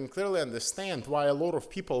advancement. I can clearly understand why a lot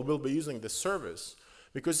of people will be using this service.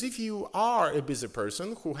 Because if you are a busy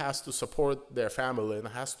person who has to support their family and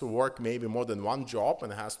has to work maybe more than one job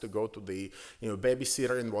and has to go to the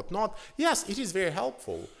babysitter and whatnot, yes, it is very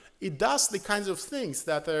helpful. It does the kinds of things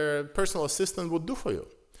that a personal assistant would do for you,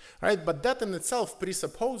 right? But that in itself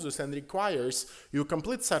presupposes and requires your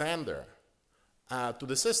complete surrender to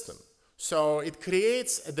the system. So it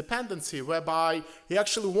creates a dependency whereby you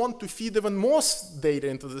actually want to feed even more data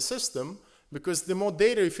into the system, because the more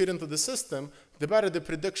data you feed into the system, the better the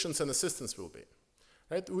predictions and assistance will be,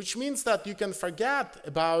 right? Which means that you can forget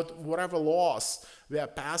about whatever laws we are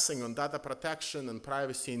passing on data protection and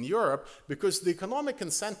privacy in Europe, because the economic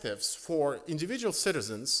incentives for individual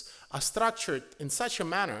citizens are structured in such a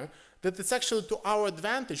manner that it's actually to our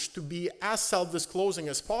advantage to be as self-disclosing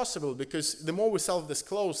as possible, because the more we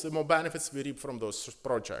self-disclose, the more benefits we reap from those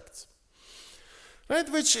projects. Right,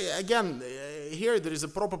 which again, here there is a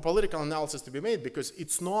proper political analysis to be made, because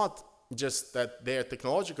it's not just that they're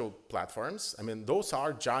technological platforms. I mean, those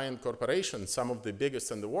are giant corporations, some of the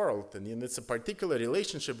biggest in the world, and it's a particular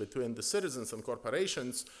relationship between the citizens and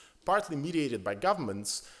corporations, partly mediated by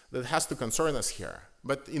governments, that has to concern us here.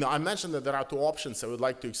 But I mentioned that there are two options. I would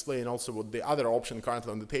like to explain also what the other option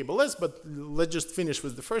currently on the table is, but let's just finish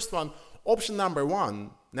with the first one. Option number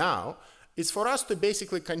one now is for us to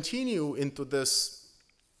basically continue into this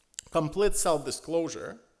complete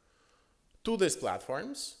self-disclosure to these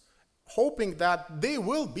platforms, hoping that they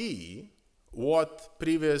will be what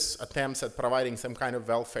previous attempts at providing some kind of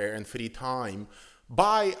welfare and free time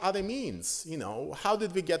by other means. How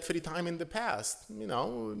did we get free time in the past?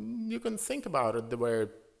 You can think about it. There were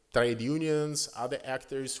trade unions, other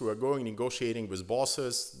actors who are going negotiating with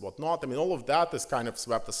bosses, whatnot. I mean, all of that is kind of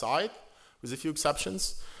swept aside, with a few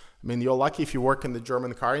exceptions. I mean, you're lucky if you work in the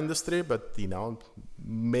German car industry, but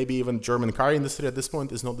maybe even German car industry at this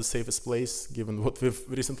point is not the safest place, given what we've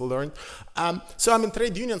recently learned. So I mean,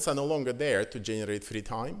 trade unions are no longer there to generate free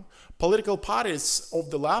time. Political parties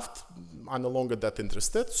of the left are no longer that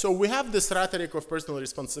interested. So we have this rhetoric of personal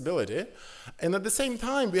responsibility, and at the same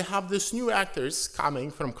time, we have these new actors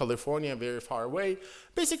coming from California, very far away,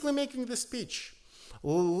 basically making the speech.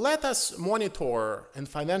 Let us monitor and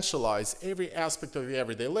financialize every aspect of your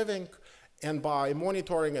everyday living, and by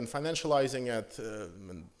monitoring and financializing it,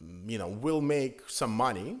 we'll make some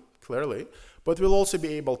money, clearly, but we'll also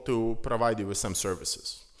be able to provide you with some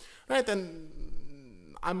services, right? And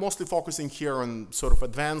I'm mostly focusing here on sort of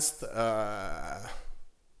advanced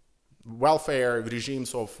welfare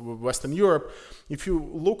regimes of Western Europe. If you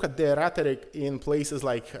look at the rhetoric in places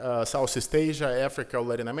like Southeast Asia, Africa,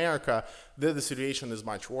 Latin America, there the situation is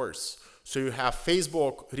much worse. So you have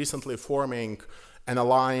Facebook recently forming an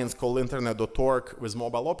alliance called Internet.org with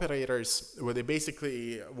mobile operators, where they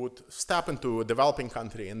basically would step into a developing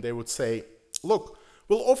country and they would say, look,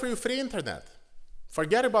 we'll offer you free internet.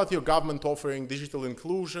 Forget about your government offering digital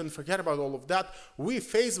inclusion, forget about all of that. We,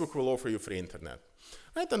 Facebook, will offer you free internet.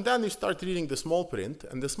 Right? And then you start reading the small print,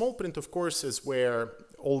 and the small print, of course, is where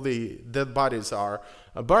all the dead bodies are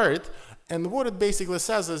buried. And what it basically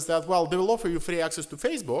says is that, well, they will offer you free access to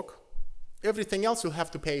Facebook, everything else you'll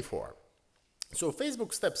have to pay for. So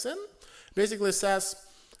Facebook steps in, basically says,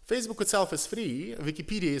 Facebook itself is free,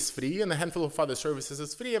 Wikipedia is free, and a handful of other services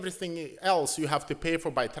is free. Everything else you have to pay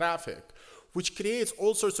for by traffic, which creates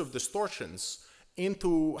all sorts of distortions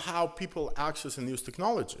into how people access and use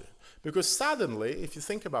technology. Because suddenly, if you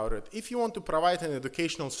think about it, if you want to provide an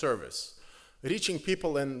educational service, reaching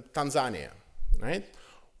people in Tanzania, right?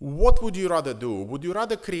 What would you rather do? Would you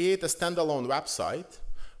rather create a standalone website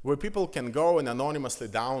where people can go and anonymously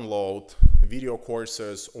download video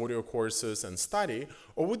courses, audio courses, and study?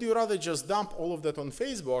 Or would you rather just dump all of that on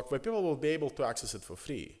Facebook where people will be able to access it for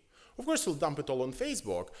free? Of course, we'll dump it all on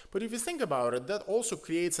Facebook, but if you think about it, that also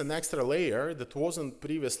creates an extra layer that wasn't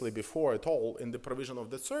previously before at all in the provision of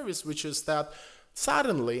that service, which is that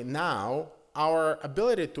suddenly now our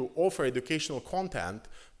ability to offer educational content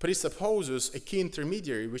presupposes a key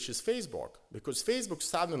intermediary, which is Facebook, because Facebook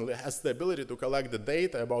suddenly has the ability to collect the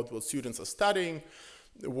data about what students are studying,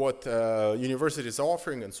 what universities are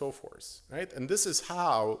offering, and so forth, right? And this is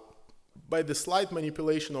how, by the slight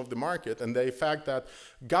manipulation of the market and the fact that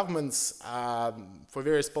governments, for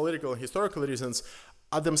various political and historical reasons,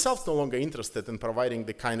 are themselves no longer interested in providing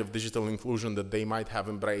the kind of digital inclusion that they might have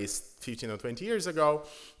embraced 15 or 20 years ago,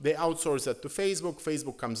 they outsource that to Facebook.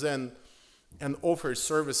 Facebook comes in and offers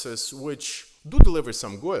services which do deliver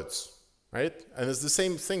some goods, right? And it's the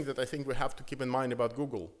same thing that I think we have to keep in mind about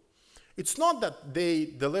Google. It's not that they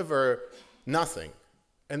deliver nothing.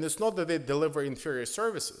 And it's not that they deliver inferior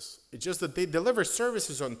services. It's just that they deliver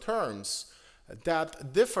services on terms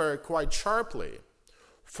that differ quite sharply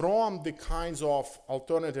from the kinds of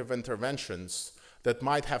alternative interventions that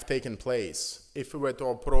might have taken place if we were to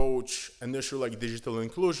approach an issue like digital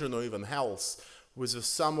inclusion or even health with a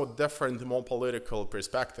somewhat different, more political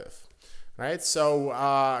perspective, right?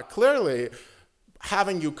 So clearly,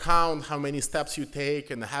 having you count how many steps you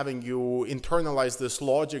take and having you internalize this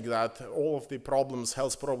logic that all of the problems,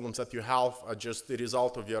 health problems that you have are just the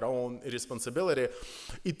result of your own irresponsibility,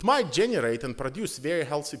 it might generate and produce very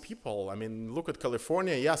healthy people. I mean, look at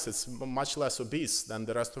California. Yes, it's much less obese than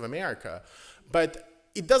the rest of America, but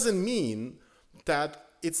it doesn't mean that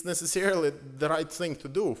it's necessarily the right thing to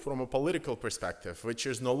do from a political perspective, which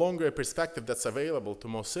is no longer a perspective that's available to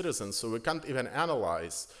most citizens, so we can't even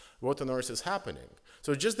analyze what on earth is happening.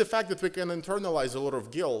 So just the fact that we can internalize a lot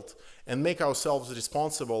of guilt and make ourselves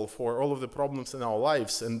responsible for all of the problems in our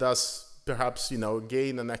lives and thus perhaps,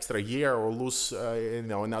 gain an extra year or lose,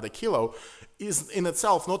 another kilo is in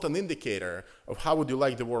itself not an indicator of how would you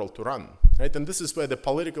like the world to run, right? And this is where the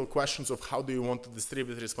political questions of how do you want to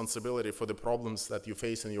distribute responsibility for the problems that you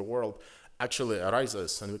face in your world actually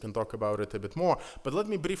arises, and we can talk about it a bit more. But let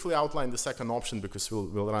me briefly outline the second option because we'll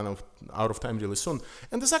run out of time really soon.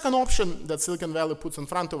 And the second option that Silicon Valley puts in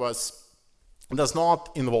front of us does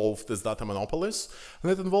not involve these data monopolies, and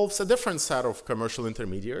it involves a different set of commercial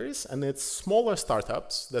intermediaries, and it's smaller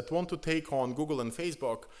startups that want to take on Google and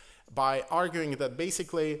Facebook by arguing that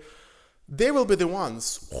basically they will be the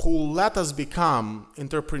ones who let us become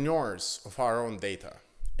entrepreneurs of our own data.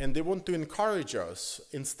 And they want to encourage us,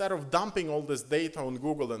 instead of dumping all this data on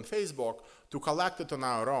Google and Facebook, to collect it on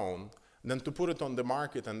our own, then to put it on the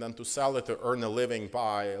market and then to sell it to earn a living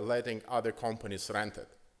by letting other companies rent it,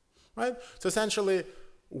 right? So essentially,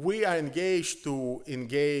 we are encouraged to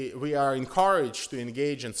engage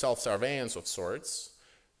in self-surveillance of sorts,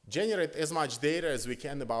 generate as much data as we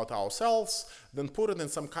can about ourselves, then put it in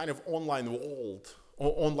some kind of online vault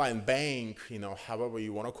or online bank, however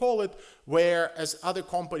you want to call it, where as other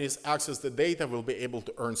companies access the data, we'll be able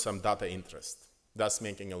to earn some data interest, thus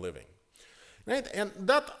making a living, right? And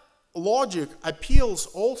that logic appeals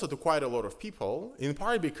also to quite a lot of people, in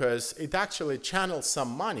part because it actually channels some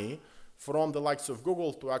money from the likes of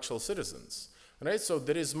Google to actual citizens, right? So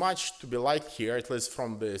there is much to be liked here, at least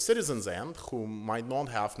from the citizens' end, who might not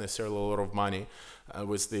have necessarily a lot of money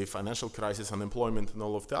with the financial crisis, unemployment, and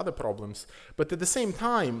all of the other problems. But at the same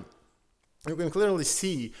time, you can clearly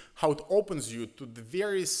see how it opens you to the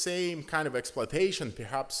very same kind of exploitation,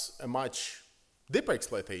 perhaps a much deeper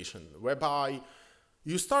exploitation, whereby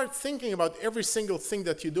you start thinking about every single thing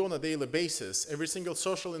that you do on a daily basis, every single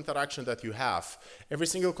social interaction that you have, every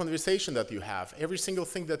single conversation that you have, every single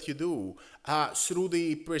thing that you do through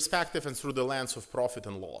the perspective and through the lens of profit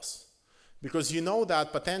and loss. Because you know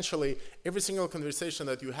that potentially every single conversation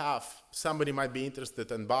that you have, somebody might be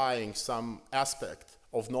interested in buying some aspect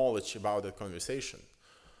of knowledge about that conversation.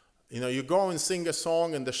 You go and sing a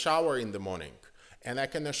song in the shower in the morning, and I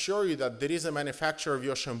can assure you that there is a manufacturer of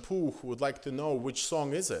your shampoo who would like to know which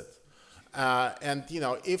song is it. And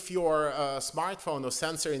if your smartphone or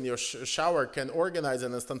sensor in your shower can organize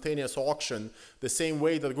an instantaneous auction the same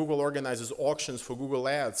way that Google organizes auctions for Google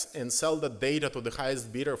Ads and sell that data to the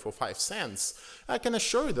highest bidder for 5 cents, I can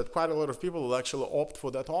assure you that quite a lot of people will actually opt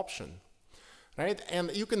for that option, right?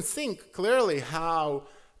 And you can think clearly how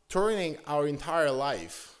turning our entire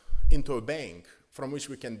life into a bank from which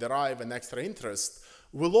we can derive an extra interest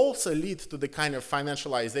will also lead to the kind of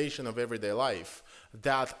financialization of everyday life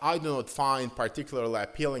that I do not find particularly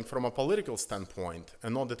appealing from a political standpoint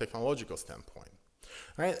and not the technological standpoint,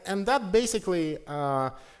 right? And that basically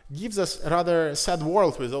gives us a rather sad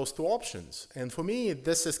world with those two options. And for me,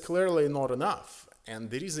 this is clearly not enough. And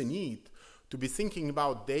there is a need to be thinking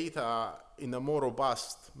about data in a more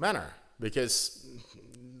robust manner, because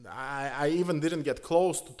I even didn't get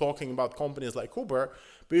close to talking about companies like Uber,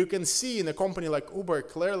 but you can see in a company like Uber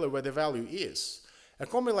clearly where the value is. A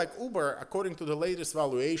company like Uber, according to the latest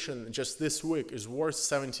valuation just this week, is worth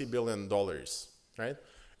 $70 billion, right?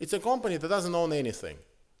 It's a company that doesn't own anything.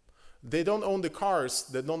 They don't own the cars,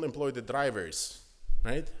 they don't employ the drivers,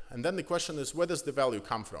 right? And then the question is, where does the value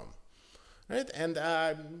come from, right? And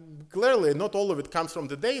clearly not all of it comes from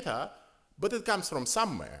the data, but it comes from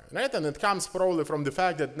somewhere, right? And it comes probably from the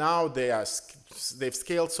fact that now they've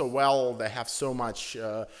scaled so well, they have so much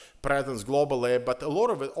presence globally, but a lot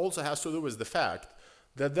of it also has to do with the fact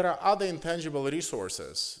that there are other intangible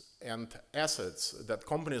resources and assets that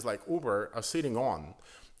companies like Uber are sitting on.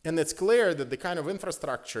 And it's clear that the kind of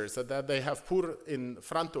infrastructures that they have put in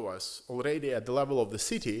front of us already at the level of the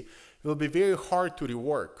city will be very hard to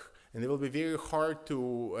rework. And it will be very hard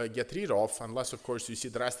to get rid of, unless, of course, you see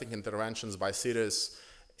drastic interventions by cities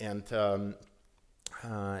and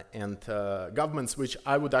governments, which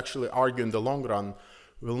I would actually argue in the long run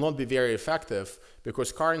will not be very effective,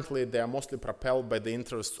 because currently they are mostly propelled by the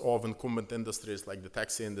interests of incumbent industries like the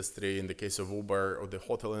taxi industry in the case of Uber, or the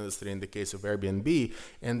hotel industry in the case of Airbnb,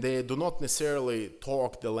 and they do not necessarily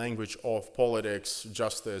talk the language of politics,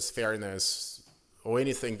 justice, fairness, or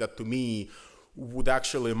anything that to me would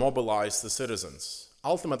actually mobilize the citizens.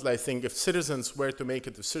 Ultimately, I think if citizens were to make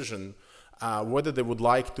a decision whether they would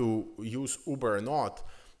like to use Uber or not,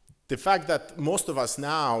 the fact that most of us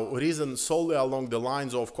now reason solely along the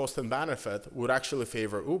lines of cost and benefit would actually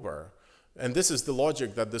favor Uber. And this is the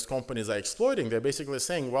logic that these companies are exploiting. They're basically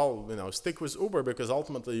saying, well, stick with Uber because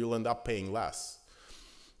ultimately you'll end up paying less,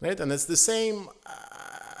 right? And it's the same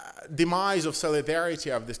demise of solidarity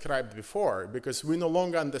I've described before, because we no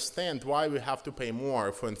longer understand why we have to pay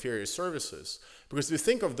more for inferior services. Because we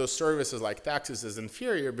think of those services like taxis as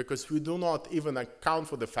inferior because we do not even account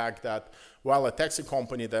for the fact that while a taxi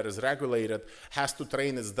company that is regulated has to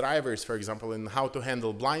train its drivers, for example, in how to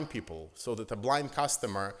handle blind people, so that a blind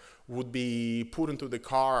customer would be put into the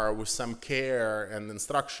car with some care and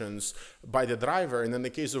instructions by the driver. And in the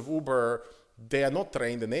case of Uber, they are not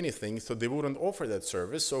trained in anything, so they wouldn't offer that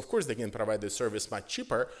service. So of course they can provide the service much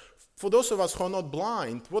cheaper. For those of us who are not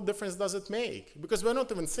blind, what difference does it make? Because we're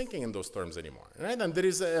not even thinking in those terms anymore, right? And there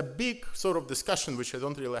is a big sort of discussion, which I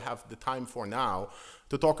don't really have the time for now,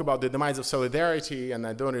 to talk about the demise of solidarity, and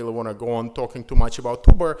I don't really want to go on talking too much about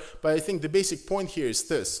Uber, but I think the basic point here is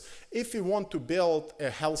this. If we want to build a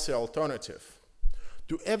healthy alternative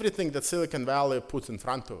to everything that Silicon Valley puts in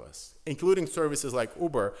front of us, including services like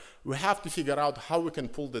Uber, we have to figure out how we can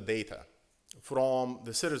pull the data from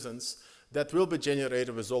the citizens that will be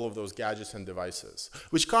generated with all of those gadgets and devices,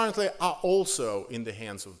 which currently are also in the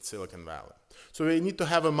hands of Silicon Valley. So we need to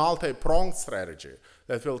have a multi-pronged strategy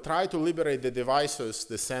that will try to liberate the devices,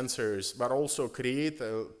 the sensors, but also create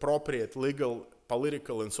an appropriate legal,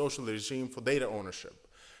 political, and social regime for data ownership,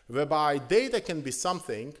 whereby data can be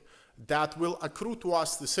something that will accrue to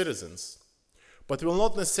us, the citizens, but will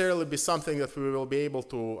not necessarily be something that we will be able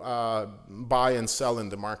to buy and sell in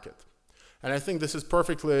the market. And I think this is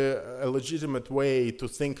perfectly a legitimate way to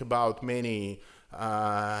think about many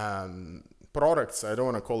products. I don't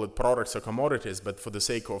want to call it products or commodities, but for the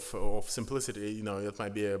sake of simplicity, it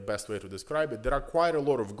might be a best way to describe it. There are quite a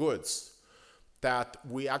lot of goods that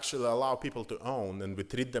we actually allow people to own, and we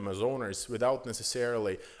treat them as owners without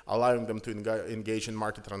necessarily allowing them to engage in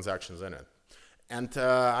market transactions in it. And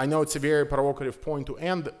I know it's a very provocative point to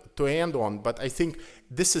end on, but I think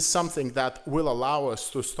this is something that will allow us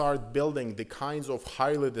to start building the kinds of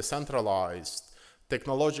highly decentralized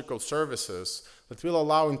technological services that will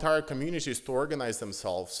allow entire communities to organize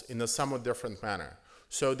themselves in a somewhat different manner.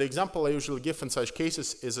 So the example I usually give in such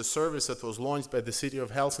cases is a service that was launched by the city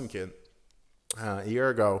of Helsinki a year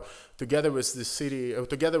ago, together with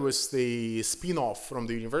the spin-off from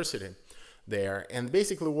the university, there. And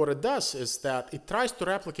basically what it does is that it tries to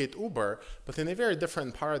replicate Uber, but in a very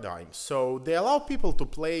different paradigm. So they allow people to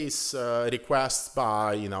place requests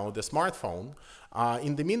by, the smartphone.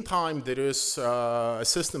 In the meantime, there is a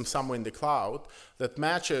system somewhere in the cloud that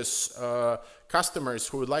matches customers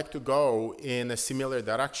who would like to go in a similar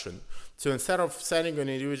direction. So instead of sending an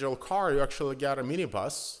individual car, you actually get a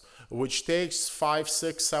minibus, which takes 5,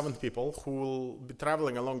 6, 7 people who will be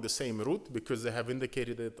traveling along the same route because they have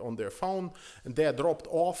indicated it on their phone, and they are dropped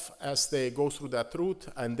off as they go through that route,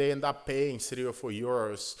 and they end up paying 3 or 4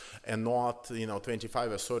 euros and not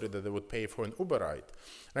 25 or 30 that they would pay for an Uber ride,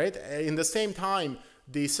 right? In the same time,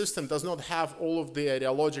 the system does not have all of the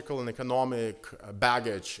ideological and economic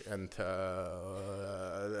baggage and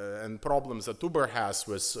problems that Uber has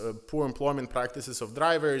with poor employment practices of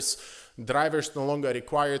drivers. Drivers no longer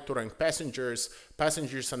required to rank passengers.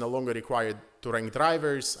 Passengers are no longer required to rank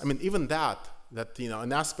drivers. I mean, even that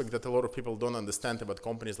an aspect that a lot of people don't understand about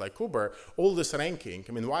companies like Uber, all this ranking.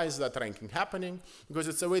 I mean, why is that ranking happening? Because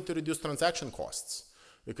it's a way to reduce transaction costs.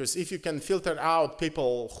 Because if you can filter out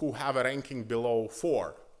people who have a ranking below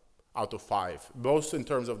 4 out of 5, both in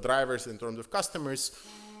terms of drivers, in terms of customers,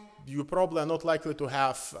 you probably are not likely to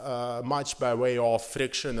have much by way of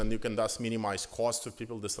friction, and you can thus minimize costs of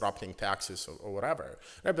people disrupting taxis or whatever.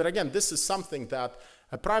 Right? But again, this is something that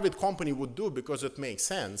a private company would do because it makes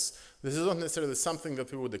sense. This is not necessarily something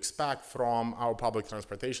that we would expect from our public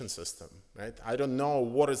transportation system. Right? I don't know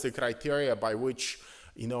what is the criteria by which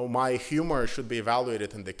my humor should be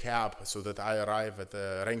evaluated in the cab so that I arrive at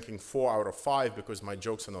a ranking 4 out of 5 because my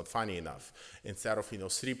jokes are not funny enough, instead of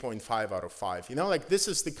 3.5 out of 5. Like this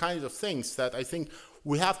is the kind of things that I think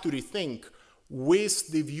we have to rethink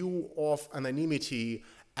with the view of anonymity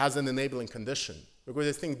as an enabling condition. Because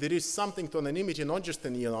I think there is something to anonymity, not just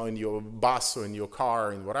in your bus or in your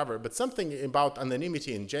car and whatever, but something about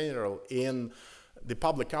anonymity in general in the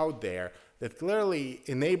public out there that clearly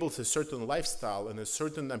enables a certain lifestyle and a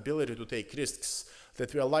certain ability to take risks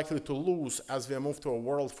that we are likely to lose as we move to a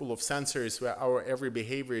world full of sensors where our every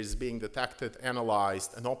behavior is being detected,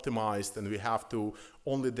 analyzed, and optimized, and we have to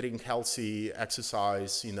only drink healthy,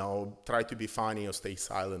 exercise, try to be funny or stay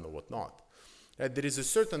silent or whatnot. There is a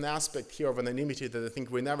certain aspect here of anonymity that I think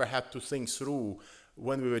we never had to think through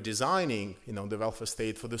when we were designing, the welfare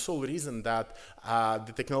state, for the sole reason that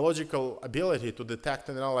the technological ability to detect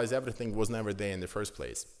and analyze everything was never there in the first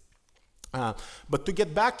place. But to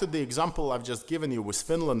get back to the example I've just given you with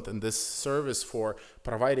Finland and this service for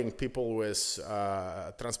providing people with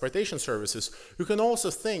transportation services, you can also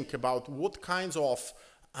think about what kinds of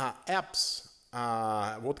apps,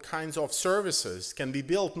 what kinds of services can be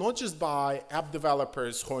built not just by app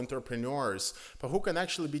developers or entrepreneurs, but who can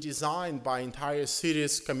actually be designed by entire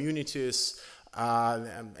cities, communities,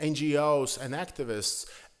 NGOs, and activists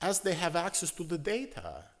as they have access to the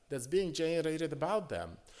data that's being generated about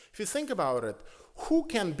them. If you think about it, who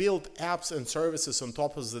can build apps and services on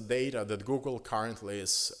top of the data that Google currently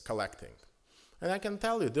is collecting? And I can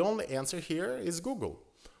tell you, the only answer here is Google.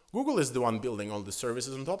 Google is the one building all the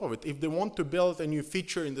services on top of it. If they want to build a new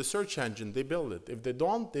feature in the search engine, they build it. If they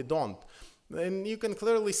don't, they don't. And you can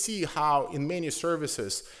clearly see how in many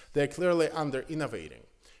services, they're clearly under-innovating.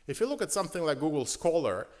 If you look at something like Google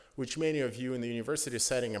Scholar, which many of you in the university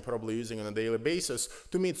setting are probably using on a daily basis,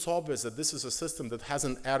 to me it's obvious that this is a system that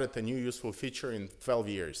hasn't added a new useful feature in 12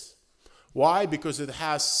 years. Why? Because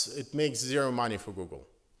it makes zero money for Google.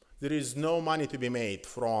 There is no money to be made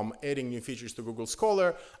from adding new features to Google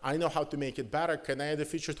Scholar. I know how to make it better. Can I add a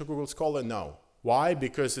feature to Google Scholar? No. Why?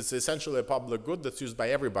 Because it's essentially a public good that's used by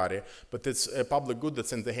everybody, but it's a public good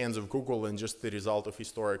that's in the hands of Google and just the result of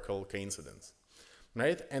historical coincidence,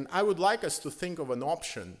 right? And I would like us to think of an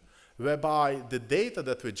option whereby the data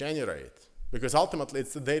that we generate, because ultimately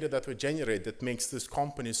it's the data that we generate that makes this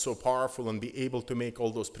company so powerful and be able to make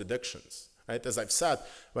all those predictions. Right? As I've said,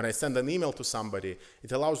 when I send an email to somebody,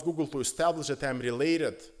 it allows Google to establish that I'm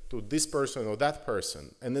related to this person or that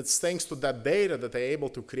person. And it's thanks to that data that they're able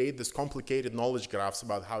to create this complicated knowledge graphs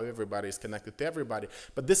about how everybody is connected to everybody.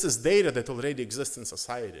 But this is data that already exists in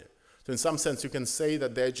society. So in some sense, you can say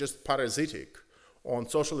that they're just parasitic on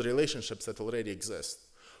social relationships that already exist.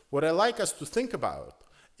 What I like us to think about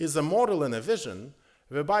is a model and a vision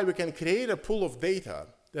whereby we can create a pool of data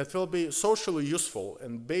that will be socially useful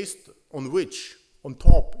and based on which, on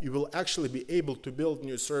top, you will actually be able to build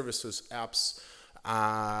new services, apps,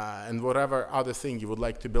 and whatever other thing you would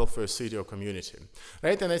like to build for a city or community,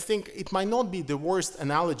 right? And I think it might not be the worst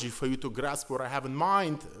analogy for you to grasp what I have in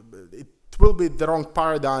mind. It will be the wrong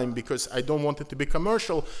paradigm because I don't want it to be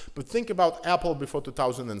commercial, but think about Apple before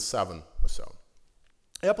 2007 or so.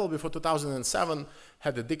 Apple before 2007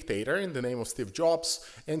 had a dictator in the name of Steve Jobs,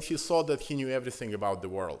 and he thought that he knew everything about the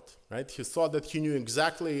world, right? He thought that he knew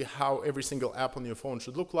exactly how every single app on your phone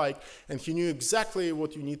should look like, and he knew exactly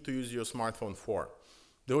what you need to use your smartphone for.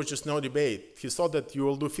 There was just no debate. He thought that you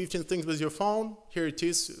will do 15 things with your phone. Here it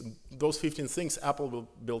is. Those 15 things Apple will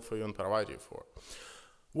build for you and provide you for.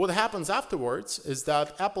 What happens afterwards is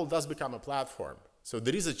that Apple does become a platform. So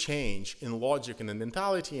there is a change in logic and in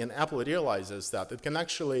mentality, and Apple realizes that it can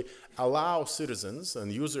actually allow citizens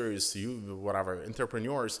and users, whatever,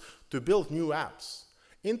 entrepreneurs, to build new apps,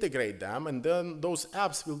 integrate them, and then those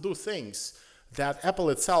apps will do things that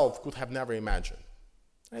Apple itself could have never imagined.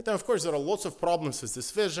 Right? And of course, there are lots of problems with this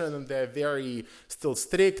vision, and they're very still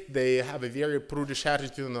strict. They have a very prudish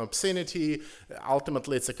attitude on obscenity.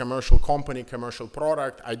 Ultimately, it's a commercial company, commercial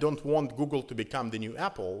product. I don't want Google to become the new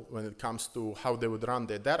Apple when it comes to how they would run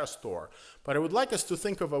their data store. But I would like us to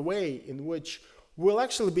think of a way in which we'll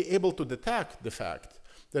actually be able to detect the fact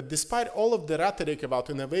that despite all of the rhetoric about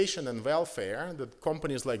innovation and welfare that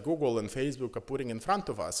companies like Google and Facebook are putting in front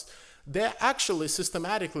of us, they're actually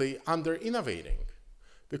systematically under-innovating,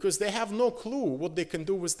 because they have no clue what they can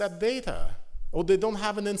do with that data, or they don't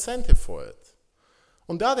have an incentive for it.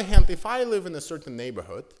 On the other hand, if I live in a certain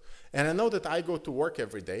neighborhood, and I know that I go to work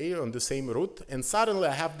every day on the same route, and suddenly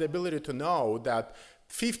I have the ability to know that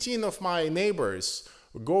 15 of my neighbors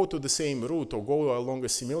go to the same route or go along a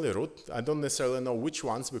similar route. I don't necessarily know which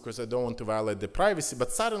ones because I don't want to violate the privacy, but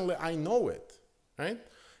suddenly I know it, right?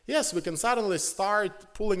 Yes, we can suddenly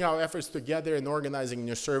start pulling our efforts together and organizing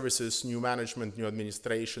new services, new management, new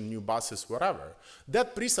administration, new buses, whatever.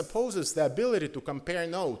 That presupposes the ability to compare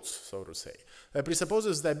notes, so to say. That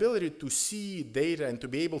presupposes the ability to see data and to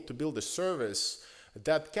be able to build a service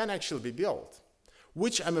that can actually be built,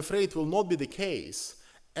 which I'm afraid will not be the case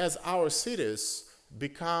as our cities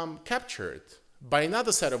become captured by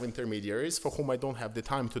another set of intermediaries for whom I don't have the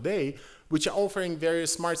time today, which are offering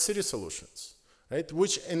various smart city solutions. Right?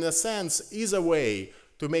 Which in a sense is a way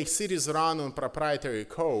to make cities run on proprietary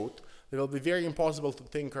code. It will be very impossible to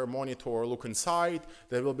tinker, monitor, or look inside.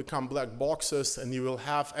 They will become black boxes, and you will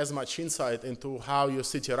have as much insight into how your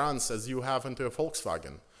city runs as you have into a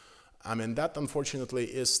Volkswagen. I mean, that unfortunately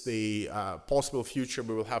is the possible future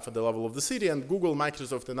we will have at the level of the city, and Google,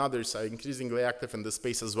 Microsoft, and others are increasingly active in the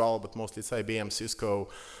space as well, but mostly it's IBM, Cisco,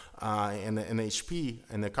 and HP,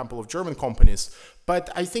 and a couple of German companies. But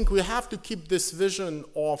I think we have to keep this vision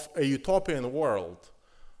of a utopian world.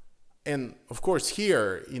 And of course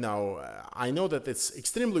here, you know, I know that it's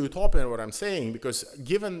extremely utopian what I'm saying, because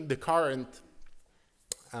given the current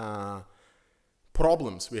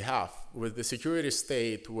problems we have with the security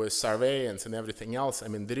state, with surveillance and everything else, I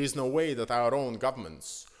mean, there is no way that our own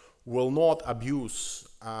governments will not abuse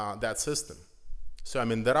that system. So, I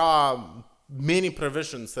mean, there are many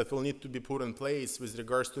provisions that will need to be put in place with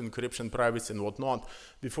regards to encryption, privacy, and whatnot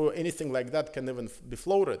before anything like that can even be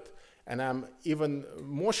floated. And I'm even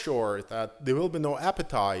more sure that there will be no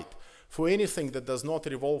appetite for anything that does not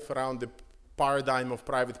revolve around the paradigm of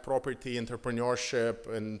private property,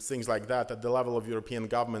 entrepreneurship, and things like that at the level of European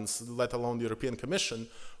governments, let alone the European Commission.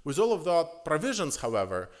 With all of the provisions,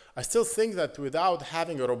 however, I still think that without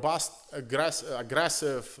having a robust,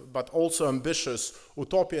 aggressive, but also ambitious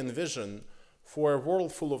utopian vision for a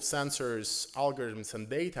world full of sensors, algorithms, and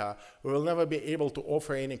data, we will never be able to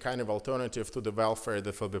offer any kind of alternative to the welfare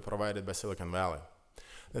that will be provided by Silicon Valley.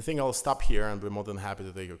 I think I'll stop here and be more than happy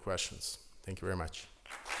to take your questions. Thank you very much.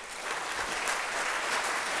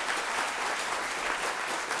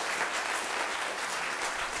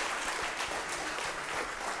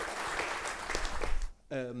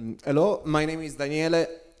 Hello, my name is Daniele,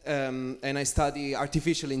 and I study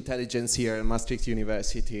artificial intelligence here at Maastricht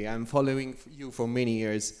University. I'm following you for many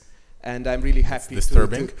years, and I'm really happy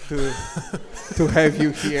to have you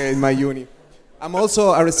here in my uni. I'm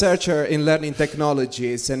also a researcher in learning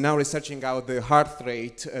technologies, and now researching how the heart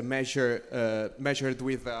rate measured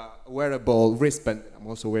with a wearable wristband, I'm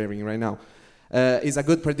also wearing right now, is a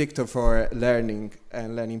good predictor for learning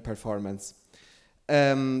and learning performance.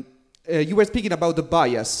 You were speaking about the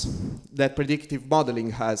bias that predictive modeling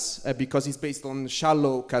has because it's based on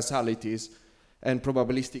shallow causalities and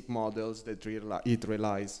probabilistic models that it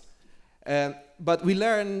relies. But we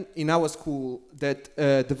learn in our school that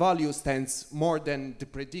the value stands more than the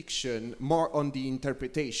prediction, more on the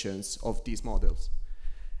interpretations of these models.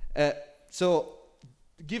 So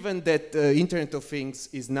given that the Internet of Things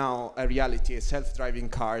is now a reality, self-driving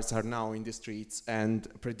cars are now in the streets and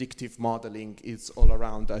predictive modeling is all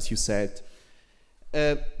around, as you said,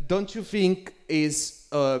 don't you think is,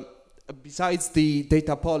 besides the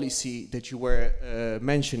data policy that you were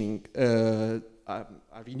mentioning,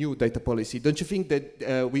 renewed data policy, don't you think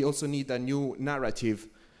that we also need a new narrative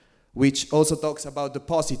which also talks about the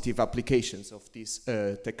positive applications of these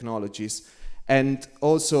technologies, and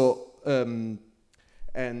also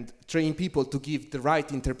and train people to give the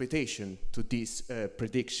right interpretation to these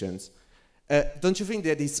predictions? Don't you think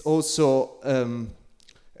that it's also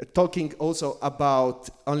talking also about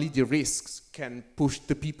only the risks can push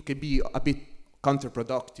the people, can be a bit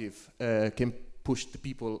counterproductive, can push the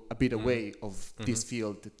people a bit away of this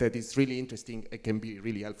field that is really interesting and can be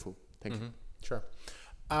really helpful? Thank you. Sure.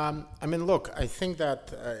 I mean, look, I think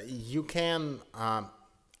that you can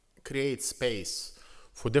create space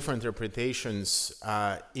for different interpretations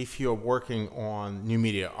if you're working on new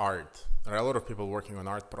media art. There are a lot of people working on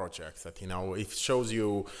art projects that, you know, it shows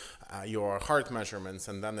you your heart measurements,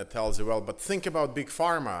 and then it tells you, well, but think about big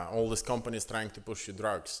pharma, all these companies trying to push you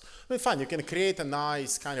drugs. I mean, fine, you can create a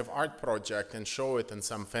nice kind of art project and show it in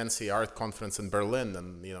some fancy art conference in Berlin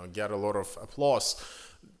and, you know, get a lot of applause.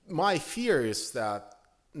 My fear is that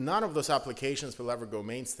none of those applications will ever go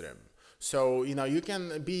mainstream. So, you know, you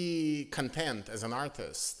can be content as an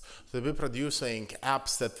artist to be producing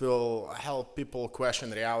apps that will help people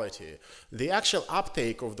question reality. The actual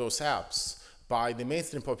uptake of those apps by the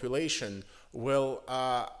mainstream population will,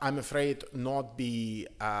 I'm afraid, not be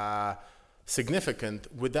significant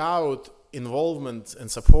without involvement and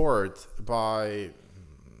support by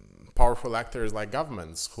powerful actors like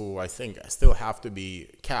governments, who I think still have to be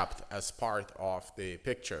kept as part of the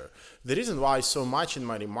picture. The reason why so much in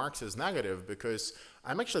my remarks is negative, because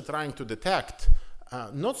I'm actually trying to detect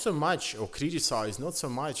not so much or criticize not so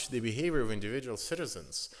much the behavior of individual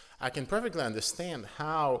citizens. I can perfectly understand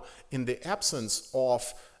how, in the absence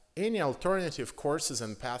of any alternative courses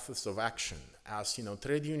and paths of action, as, you know,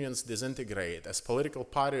 trade unions disintegrate, as political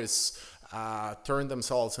parties turn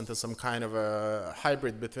themselves into some kind of a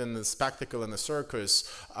hybrid between a spectacle and a circus,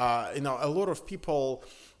 you know, a lot of people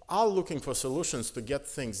are looking for solutions to get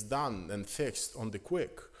things done and fixed on the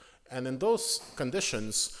quick. And in those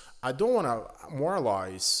conditions, I don't want to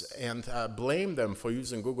moralize and blame them for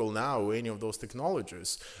using Google Now or any of those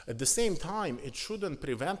technologies. At the same time, it shouldn't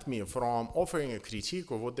prevent me from offering a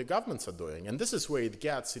critique of what the governments are doing. And this is where it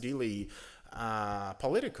gets really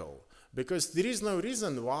political. Because there is no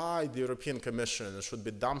reason why the European Commission should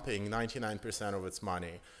be dumping 99% of its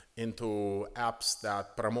money into apps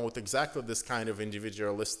that promote exactly this kind of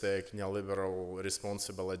individualistic, neoliberal,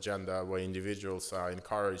 responsible agenda where individuals are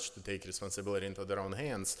encouraged to take responsibility into their own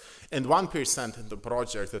hands, and 1% into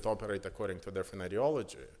projects that operate according to different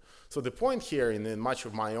ideology. So the point here, in much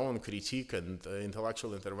of my own critique and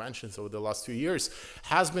intellectual interventions over the last few years,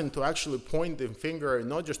 has been to actually point the finger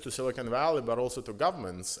not just to Silicon Valley, but also to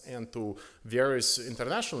governments and to various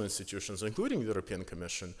international institutions, including the European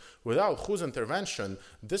Commission, without whose intervention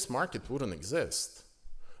this market wouldn't exist.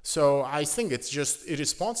 So I think it's just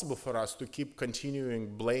irresponsible for us to keep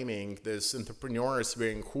continuing blaming these entrepreneurs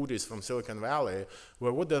wearing hoodies from Silicon Valley,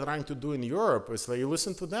 where what they're trying to do in Europe is, like, you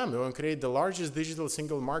listen to them, they want to create the largest digital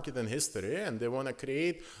single market in history, and they want to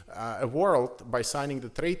create a world by signing the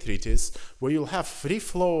trade treaties where you'll have free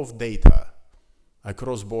flow of data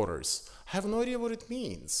across borders. I have no idea what it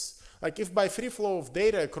means. Like, if by free flow of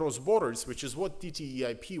data across borders, which is what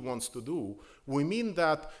TTIP wants to do, we mean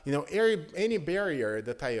that, you know, any barrier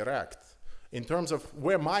that I erect in terms of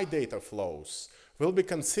where my data flows will be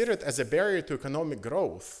considered as a barrier to economic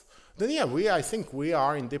growth, then yeah, I think we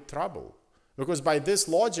are in deep trouble. Because by this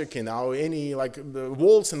logic, you know, any, like, the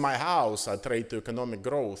walls in my house are tied to economic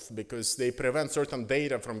growth because they prevent certain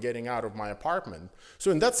data from getting out of my apartment.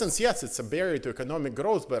 So in that sense, yes, it's a barrier to economic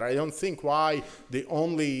growth, but I don't think why the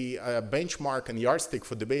only benchmark and yardstick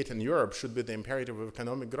for debate in Europe should be the imperative of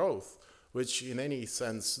economic growth, which in any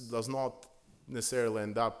sense does not necessarily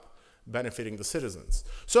end up benefiting the citizens.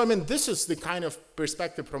 So, I mean, this is the kind of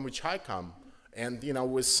perspective from which I come. And, you know,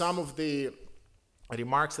 with some of the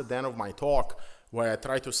remarks at the end of my talk, where I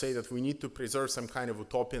try to say that we need to preserve some kind of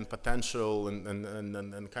utopian potential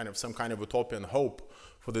and kind of some kind of utopian hope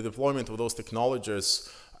for the deployment of those technologies,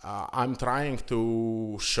 I'm trying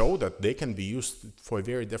to show that they can be used for a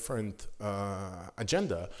very different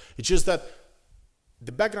agenda. It's just that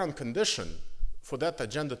the background condition for that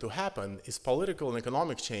agenda to happen is political and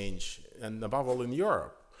economic change, and above all in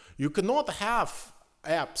Europe. You cannot have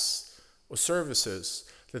apps or services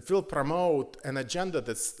that will promote an agenda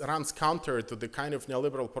that runs counter to the kind of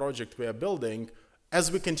neoliberal project we are building as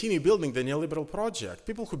we continue building the neoliberal project.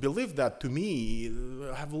 People who believe that, to me,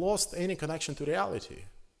 have lost any connection to reality,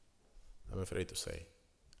 I'm afraid to say.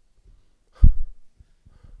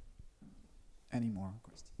 Any more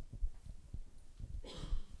questions?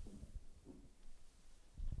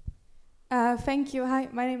 Thank you. Hi,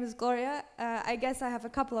 my name is Gloria. I guess I have a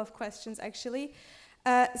couple of questions, actually.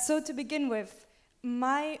 So to begin with,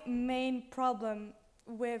 my main problem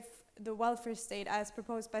with the welfare state as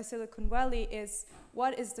proposed by Silicon Valley is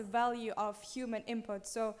what is the value of human input?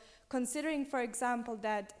 So considering, for example,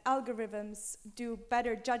 that algorithms do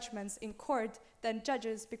better judgments in court than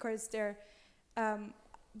judges because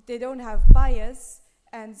they don't have bias,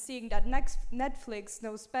 and seeing that Netflix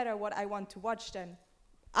knows better what I want to watch than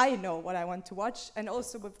I know what I want to watch, and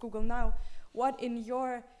also with Google Now, what in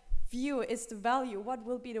your view is the value? What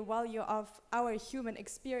will be the value of our human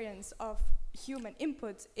experience, of human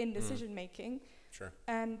input in decision making? Sure.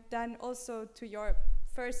 And then also to your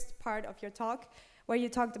first part of your talk, where you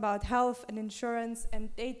talked about health and insurance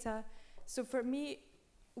and data. So for me,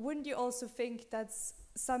 wouldn't you also think that's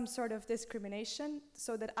some sort of discrimination,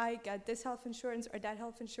 so that I get this health insurance or that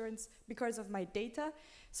health insurance because of my data?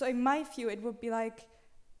 So in my view, it would be like,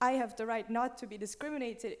 I have the right not to be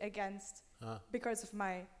discriminated against because of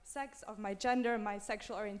my sex, of my gender, my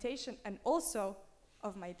sexual orientation, and also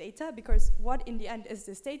of my data, because what in the end is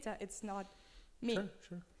this data? It's not me.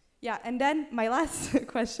 Sure. Yeah, and then my last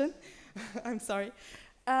question, I'm sorry.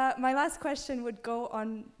 My last question would go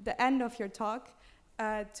on the end of your talk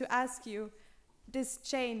to ask you, this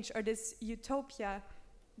change or this utopia,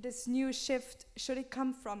 this new shift, should it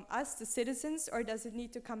come from us, the citizens, or does it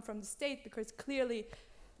need to come from the state? Because clearly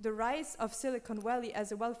the rise of Silicon Valley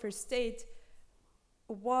as a welfare state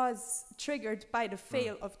was triggered by the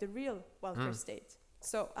fail of the real welfare state.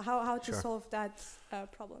 So how to solve that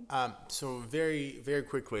problem? So very, very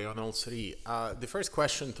quickly on all three. The first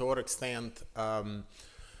question, to what extent,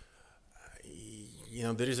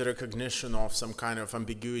 there is a recognition of some kind of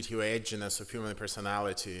ambiguity or edginess of human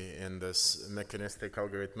personality in this mechanistic,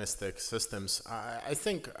 algorithmic systems. I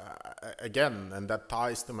think, again, and that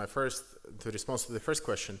ties to the response to the first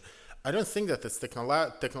question, I don't think that it's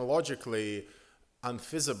technologically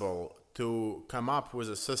unfeasible to come up with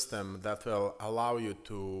a system that will allow you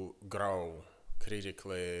to grow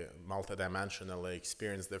critically, multidimensionally,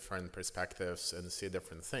 experience different perspectives and see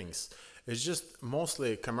different things. It's just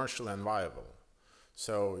mostly commercially unviable.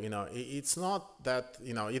 So, it's not that,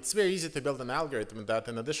 it's very easy to build an algorithm that,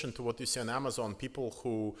 in addition to what you see on Amazon, people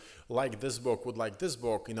who like this book would like this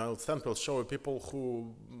book, it will show people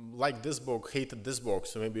who like this book hated this book,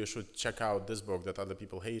 so maybe you should check out this book that other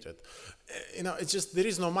people hated. It's just, there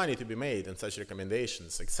is no money to be made in such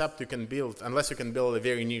recommendations, except unless you can build a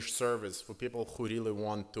very niche service for people who really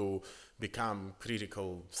want to become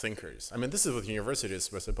critical thinkers. I mean, this is what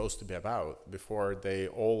universities were supposed to be about before they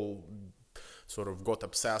all sort of got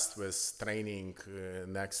obsessed with training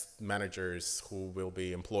next managers who will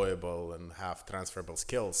be employable and have transferable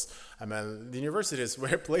skills. I mean, the universities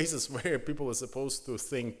were places where people are supposed to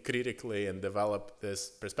think critically and develop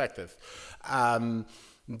this perspective.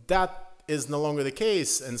 That is no longer the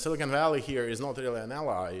case, and Silicon Valley here is not really an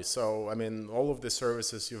ally. So, I mean, all of the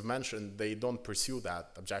services you've mentioned, they don't pursue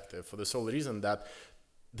that objective for the sole reason that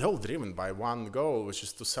they're all driven by one goal, which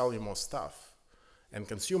is to sell you more stuff and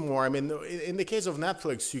consume more. I mean, in the case of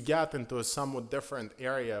Netflix, you get into a somewhat different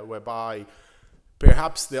area whereby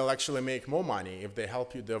perhaps they'll actually make more money if they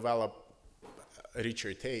help you develop a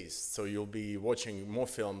richer taste. So you'll be watching more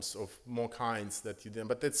films of more kinds that you didn't.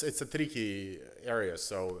 But it's a tricky area.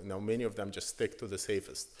 So many of them just stick to the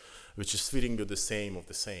safest, which is feeding you the same of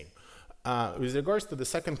the same. With regards to the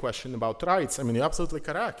second question about rights, I mean, you're absolutely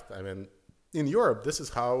correct. I mean, in Europe, this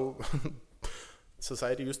is how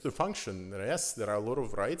society used to function. Yes, there are a lot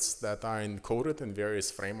of rights that are encoded in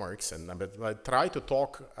various frameworks, and I try to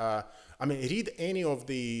talk. Read any of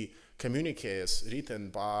the communiques written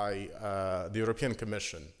by the European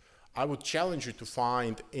Commission. I would challenge you to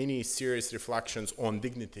find any serious reflections on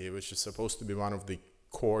dignity, which is supposed to be one of the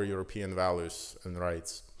core European values and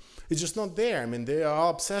rights. It's just not there. I mean, they are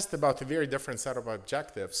obsessed about a very different set of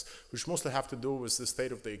objectives, which mostly have to do with the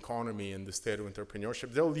state of the economy and the state of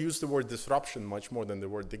entrepreneurship. They'll use the word disruption much more than the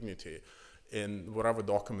word dignity in whatever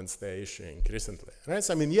documents they're issuing recently. Right?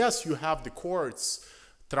 So, I mean, yes, you have the courts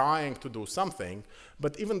trying to do something,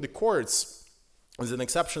 but even the courts, with an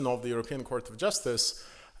exception of the European Court of Justice,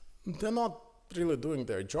 they're not really doing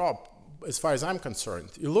their job, as far as I'm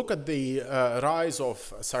concerned. You look at the rise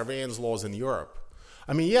of surveillance laws in Europe.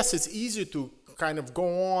 I mean, yes, it's easy to kind of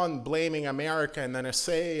go on blaming America and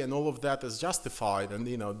NSA and all of that is justified. And,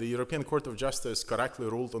 the European Court of Justice correctly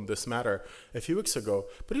ruled on this matter a few weeks ago.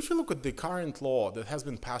 But if you look at the current law that has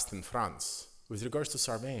been passed in France with regards to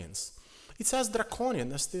surveillance, it's as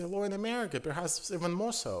draconian as the law in America, perhaps even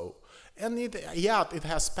more so. And it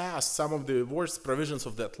has passed, some of the worst provisions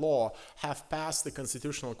of that law have passed the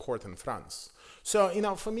Constitutional Court in France. So,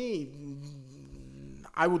 for me,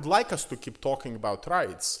 I would like us to keep talking about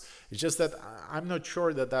rights. It's just that I'm not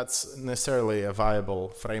sure that that's necessarily a viable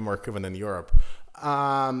framework even in Europe.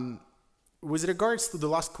 With regards to the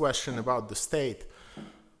last question about the state,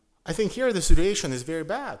 I think here the situation is very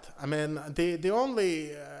bad. I mean, the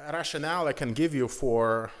only rationale I can give you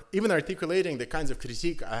for even articulating the kinds of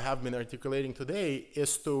critique I have been articulating today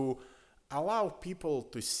is to allow people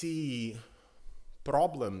to see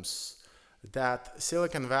problems that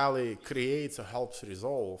Silicon Valley creates or helps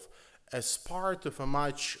resolve as part of a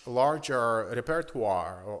much larger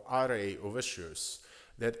repertoire or array of issues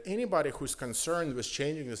that anybody who's concerned with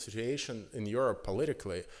changing the situation in Europe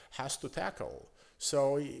politically has to tackle.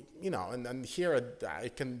 So, and here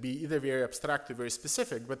it can be either very abstract or very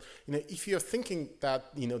specific, but, if you're thinking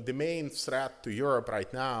that, the main threat to Europe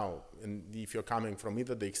right now, and if you're coming from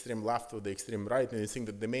either the extreme left or the extreme right, and you think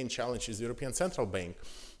that the main challenge is the European Central Bank,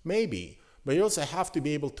 maybe, but you also have to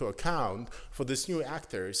be able to account for these new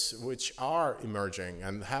actors which are emerging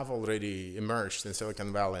and have already emerged in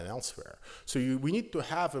Silicon Valley and elsewhere. So we need to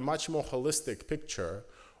have a much more holistic picture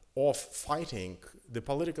of fighting the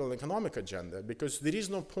political and economic agenda, because there is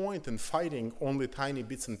no point in fighting only tiny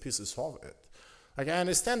bits and pieces of it. Like, I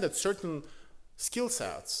understand that certain skill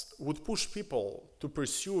sets would push people to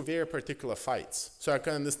pursue very particular fights. So I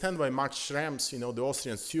can understand why Max Schrems, the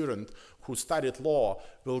Austrian student who studied law,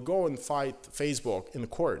 will go and fight Facebook in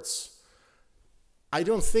courts. I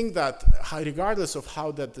don't think that, regardless of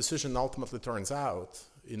how that decision ultimately turns out,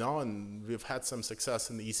 and we've had some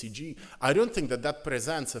success in the ECG, I don't think that that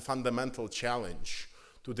presents a fundamental challenge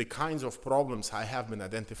to the kinds of problems I have been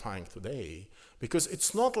identifying today. Because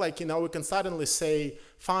it's not like, we can suddenly say,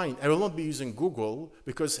 fine, I will not be using Google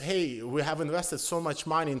because, hey, we have invested so much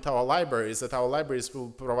money into our libraries that our libraries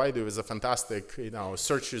will provide you with a fantastic,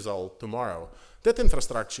 search result tomorrow. That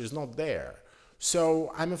infrastructure is not there.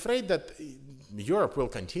 So I'm afraid that Europe will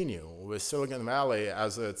continue with Silicon Valley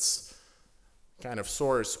as its kind of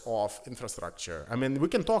source of infrastructure. I mean, we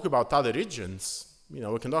can talk about other regions. We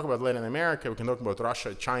can talk about Latin America, we can talk about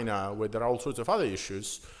Russia, China, where there are all sorts of other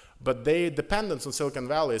issues, but their dependence on Silicon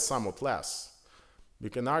Valley is somewhat less. You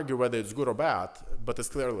can argue whether it's good or bad, but it's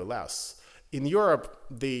clearly less. In Europe,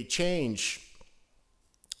 the change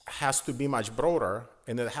has to be much broader,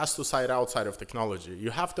 and it has to side outside of technology.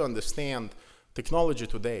 You have to understand technology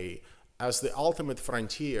today as the ultimate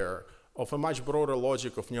frontier of a much broader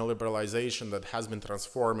logic of neoliberalization that has been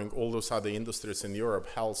transforming all those other industries in Europe,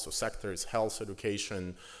 health sectors, health,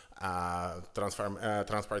 education,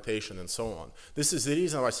 transportation, and so on. This is the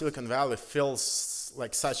reason why Silicon Valley feels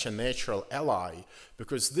like such a natural ally,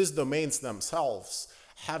 because these domains themselves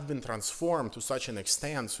have been transformed to such an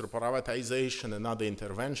extent through privatization and other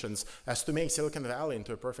interventions as to make Silicon Valley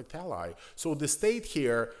into a perfect ally. So the state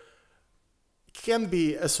here can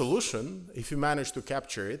be a solution if you manage to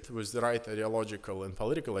capture it with the right ideological and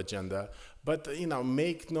political agenda, but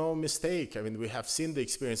make no mistake. I mean, we have seen the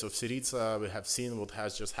experience of Syriza, we have seen what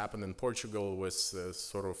has just happened in Portugal with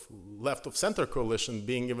sort of left of center coalition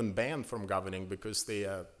being even banned from governing because they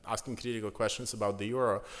are asking critical questions about the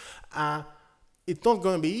euro. It's not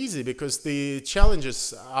going to be easy because the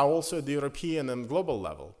challenges are also at the European and global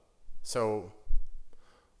level. So,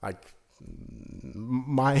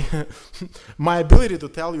 my ability to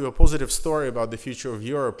tell you a positive story about the future of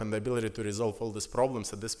Europe and the ability to resolve all these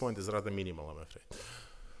problems at this point is rather minimal, I'm afraid.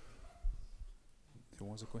 There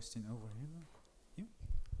was a question over here. You?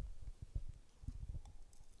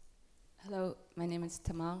 Hello, my name is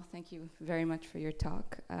Tamal. Thank you very much for your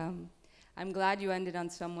talk. I'm glad you ended on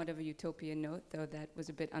somewhat of a utopian note, though that was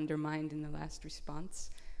a bit undermined in the last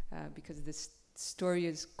response, because this story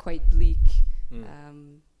is quite bleak.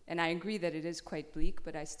 And I agree that it is quite bleak,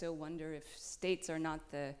 but I still wonder if states are not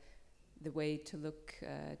the way to look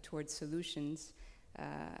towards solutions.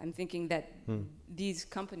 I'm thinking that these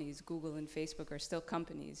companies, Google and Facebook, are still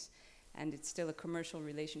companies, and it's still a commercial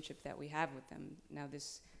relationship that we have with them. Now,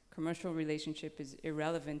 this commercial relationship is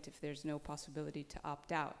irrelevant if there's no possibility to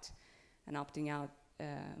opt out. And opting out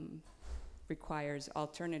requires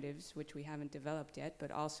alternatives, which we haven't developed yet,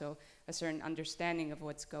 but also a certain understanding of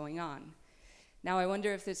what's going on. Now, I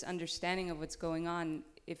wonder if this understanding of what's going on,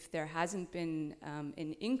 if there hasn't been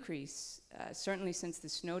an increase, certainly since the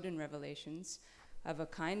Snowden revelations, of a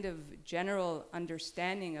kind of general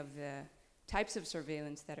understanding of the types of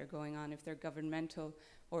surveillance that are going on, if they're governmental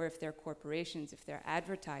or if they're corporations, if they're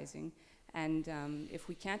advertising, and if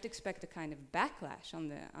we can't expect a kind of backlash on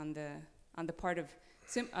the part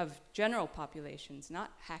of general populations,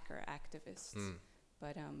 not hacker activists,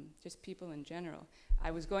 but just people in general.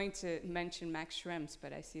 I was going to mention Max Schrems,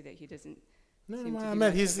 but I see that he doesn't.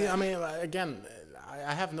 Again,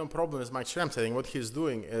 I have no problem with Max Schrems. I think what he's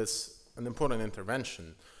doing is an important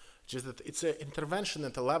intervention. Just that it's an intervention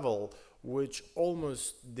at a level which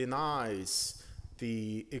almost denies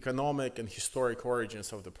the economic and historic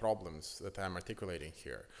origins of the problems that I'm articulating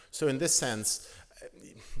here. So in this sense,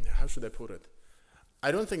 how should I put it?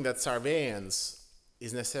 I don't think that surveillance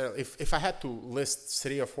is necessarily, if I had to list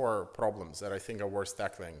 3 or 4 problems that I think are worth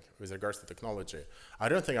tackling with regards to technology, I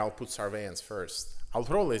don't think I'll put surveillance first. I'll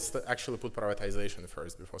probably actually put privatization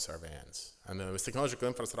first before surveillance. And with technological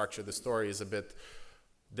infrastructure, the story is a bit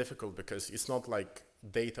difficult because it's not like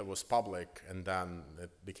data was public and then it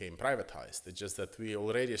became privatized. It's just that we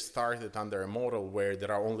already started under a model where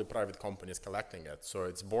there are only private companies collecting it. So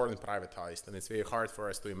it's born privatized, and it's very hard for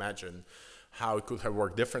us to imagine how it could have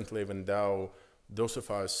worked differently, even though those of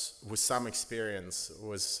us with some experience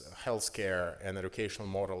with healthcare and educational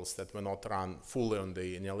models that were not run fully on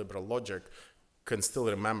the neoliberal logic can still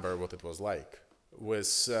remember what it was like.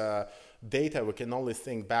 With data, we can only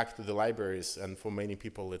think back to the libraries, and for many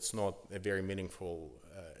people, it's not a very meaningful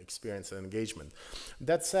experience and engagement.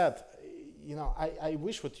 That said, I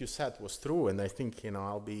wish what you said was true, and I think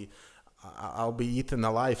I'll be eaten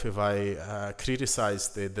alive if I criticize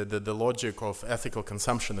the logic of ethical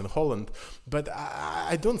consumption in Holland. But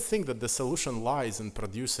I don't think that the solution lies in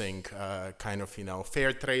producing kind of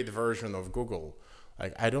fair trade version of Google.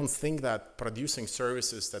 Like, I don't think that producing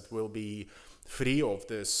services that will be free of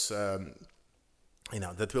this,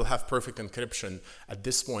 that will have perfect encryption at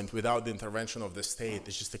this point without the intervention of the state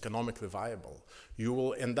is just economically viable. You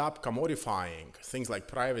will end up commodifying things like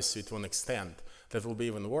privacy to an extent that will be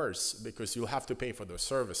even worse because you'll have to pay for those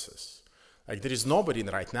services. Like, there is nobody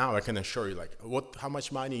right now, I can assure you, how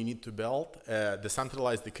much money you need to build a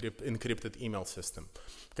decentralized encrypted email system.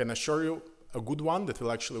 I can assure you a good one that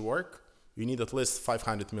will actually work, you need at least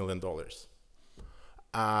 $500 million.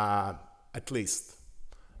 At least.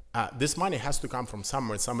 This money has to come from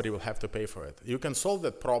somewhere, somebody will have to pay for it. You can solve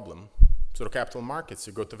that problem through capital markets.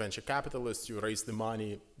 You go to venture capitalists, you raise the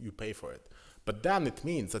money, you pay for it. But then it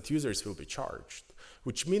means that users will be charged,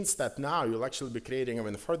 which means that now you'll actually be creating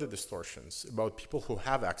even further distortions about people who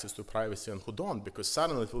have access to privacy and who don't, because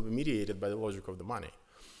suddenly it will be mediated by the logic of the money.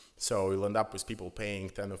 So you'll end up with people paying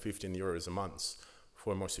 10 or 15 euros a month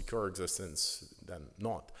for a more secure existence than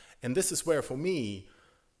not. And this is where, for me,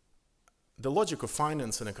 the logic of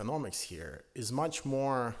finance and economics here is much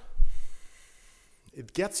more,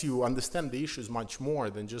 it gets you understand the issues much more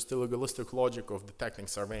than just the legalistic logic of detecting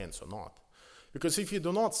surveillance or not. Because if you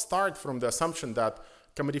do not start from the assumption that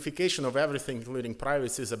commodification of everything, including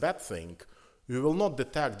privacy, is a bad thing, you will not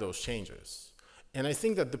detect those changes. And I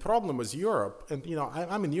think that the problem with Europe, and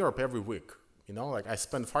I'm in Europe every week. I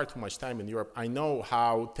spend far too much time in Europe. I know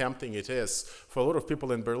how tempting it is for a lot of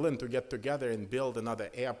people in Berlin to get together and build another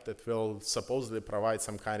app that will supposedly provide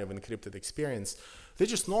some kind of encrypted experience. They're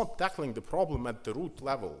just not tackling the problem at the root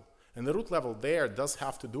level. And the root level there does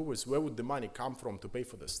have to do with where would the money come from to pay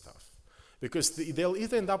for this stuff. Because they'll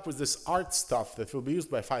either end up with this art stuff that will be used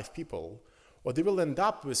by 5 people, or they will end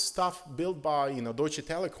up with stuff built by Deutsche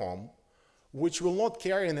Telekom, which will not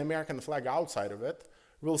carry an American flag outside of it,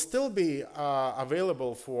 will still be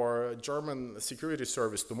available for German security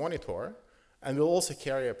service to monitor, and will also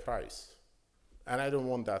carry a price. And I don't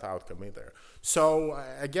want that outcome either. So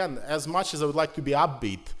again, as much as I would like to be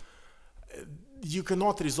upbeat, you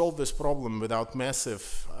cannot resolve this problem without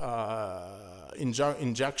massive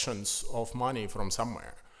injections of money from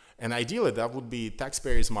somewhere. And ideally, that would be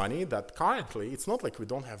taxpayers' money that currently, it's not like we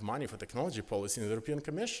don't have money for technology policy in the European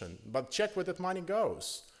Commission, but check where that money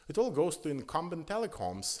goes. It all goes to incumbent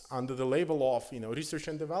telecoms under the label of research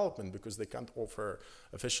and development because they can't offer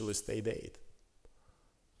officially state aid.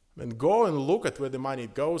 And go and look at where the money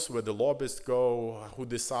goes, where the lobbyists go, who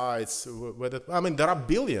decides, there are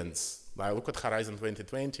billions. I look at Horizon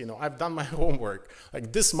 2020, I've done my homework.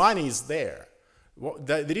 This money is there.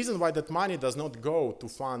 The reason why that money does not go to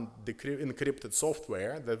fund the encrypted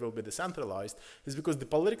software that will be decentralized is because the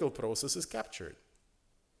political process is captured.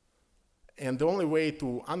 And the only way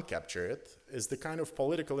to uncapture it is the kind of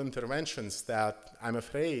political interventions that I'm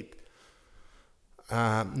afraid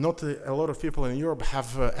not a lot of people in Europe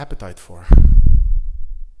have appetite for.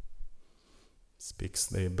 Speaks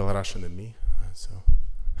the Belarusian in me.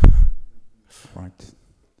 Right.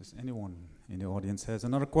 Does anyone in the audience has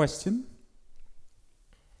another question?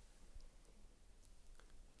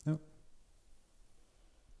 No?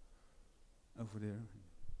 Over there.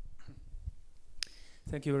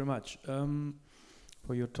 Thank you very much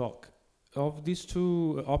for your talk. of these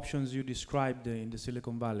two options you described in the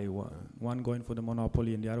Silicon Valley, one going for the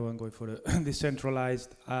monopoly and the other one going for the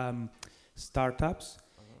decentralized startups,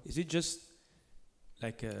 is it just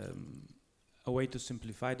like a way to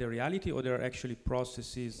simplify the reality, or there are actually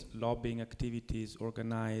processes, lobbying activities,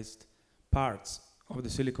 organized parts of the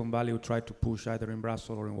Silicon Valley who try to push either in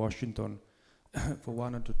Brussels or in Washington for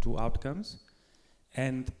one or two outcomes?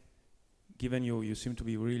 And given you seem to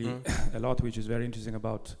be really a lot, which is very interesting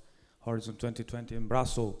about Horizon 2020 in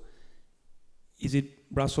Brussels, is it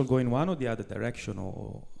Brussels going one or the other direction,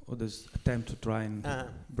 or this attempt to try and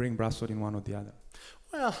bring Brussels in one or the other?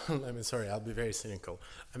 Well, I mean, sorry, I'll be very cynical.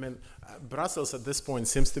 I mean, Brussels at this point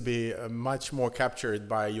seems to be much more captured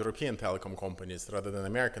by European telecom companies rather than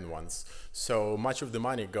American ones. So much of the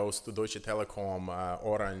money goes to Deutsche Telekom,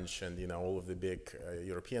 Orange, and all of the big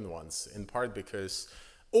European ones, in part because,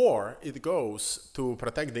 or it goes to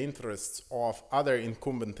protect the interests of other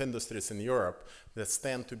incumbent industries in Europe that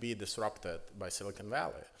stand to be disrupted by Silicon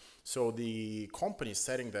Valley. So the companies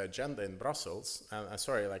setting the agenda in Brussels,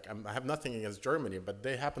 sorry, I have nothing against Germany, but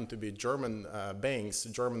they happen to be German banks,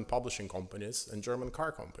 German publishing companies, and German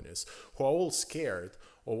car companies, who are all scared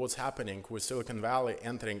of what's happening with Silicon Valley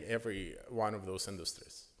entering every one of those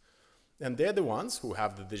industries. And they're the ones who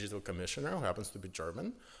have the digital commissioner, who happens to be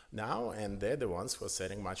German now, and they're the ones who are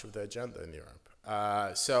setting much of the agenda in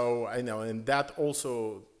Europe. So I know, and that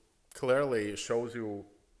also clearly shows you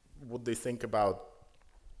what they think about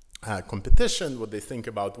competition, what they think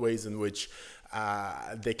about ways in which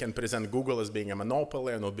they can present Google as being a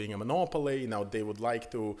monopoly or not being a monopoly. They would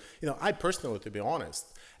like to, I personally, to be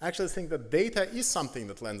honest, actually think that data is something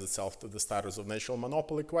that lends itself to the status of natural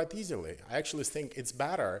monopoly quite easily. I actually think it's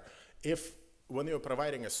better if, when you're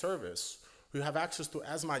providing a service, you have access to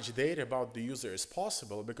as much data about the user as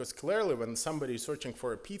possible, because clearly when somebody is searching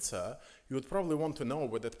for a pizza, you would probably want to know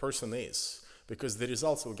where that person is, because the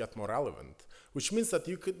results will get more relevant. Which means that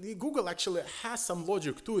Google actually has some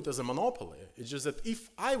logic to it as a monopoly. It's just that if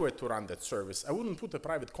I were to run that service, I wouldn't put a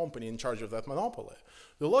private company in charge of that monopoly.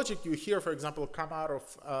 The logic you hear, for example, come out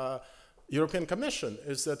of European Commission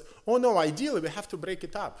is that, oh no, ideally we have to break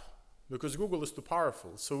it up because Google is too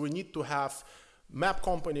powerful. So we need to have map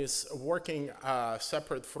companies working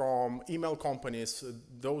separate from email companies,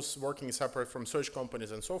 those working separate from search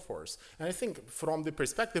companies and so forth. And I think from the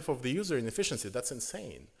perspective of the user and efficiency, that's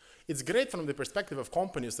insane. It's great from the perspective of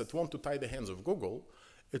companies that want to tie the hands of Google.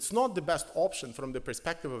 It's not the best option from the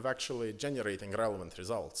perspective of actually generating relevant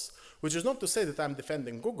results, which is not to say that I'm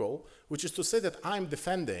defending Google, which is to say that I'm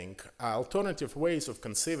defending alternative ways of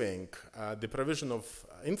conceiving the provision of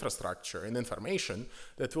infrastructure and information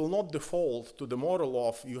that will not default to the model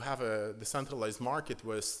of you have a decentralized market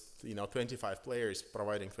with 25 players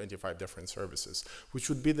providing 25 different services, which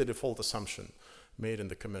would be the default assumption made in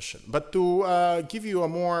the commission. But to give you a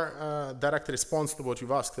more direct response to what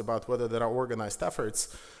you've asked about whether there are organized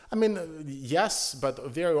efforts, I mean, yes, but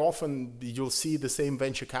very often you'll see the same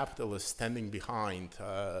venture capitalists standing behind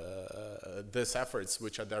these efforts,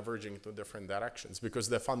 which are diverging to different directions, because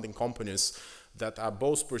they're funding companies that are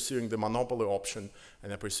both pursuing the monopoly option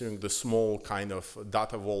and are pursuing the small kind of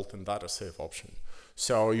data vault and data safe option.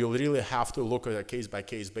 So you'll really have to look at a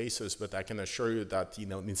case-by-case basis, but I can assure you that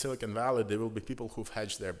in Silicon Valley there will be people who've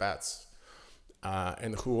hedged their bets,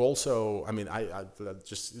 and who also, I mean, I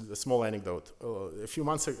just a small anecdote. A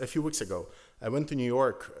few weeks ago, I went to New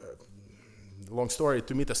York. Long story,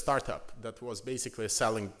 to meet a startup that was basically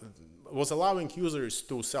was allowing users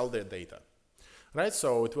to sell their data. Right,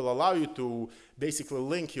 so it will allow you to basically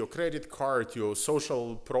link your credit card, your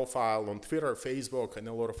social profile on Twitter, Facebook, and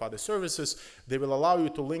a lot of other services. They will allow you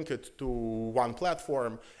to link it to one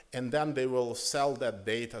platform, and then they will sell that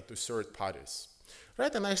data to third parties.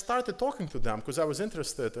 Right, and I started talking to them because I was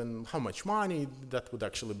interested in how much money that would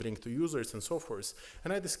actually bring to users and so forth.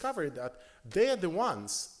 And I discovered that they're the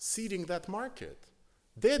ones seeding that market.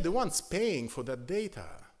 They're the ones paying for that data.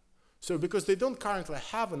 So because they don't currently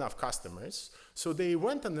have enough customers, so they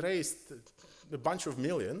went and raised a bunch of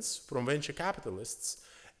millions from venture capitalists,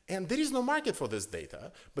 and there is no market for this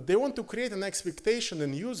data, but they want to create an expectation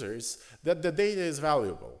in users that the data is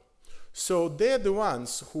valuable. So they're the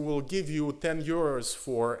ones who will give you 10 euros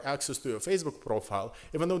for access to your Facebook profile,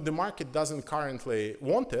 even though the market doesn't currently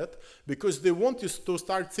want it, because they want you to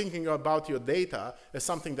start thinking about your data as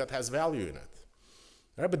something that has value in it.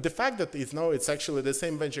 Right, but the fact that it's actually the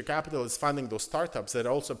same venture capital is funding those startups that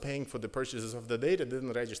are also paying for the purchases of the data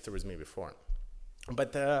didn't register with me before.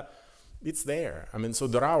 But it's there. I mean, so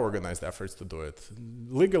there are organized efforts to do it.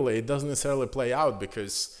 Legally, it doesn't necessarily play out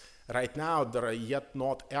because right now there are yet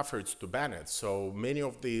not efforts to ban it. So many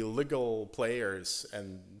of the legal players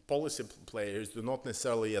and policy players do not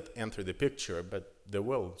necessarily yet enter the picture, but they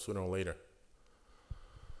will sooner or later.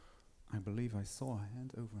 I believe I saw a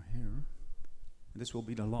hand over here. This will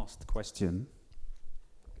be the last question.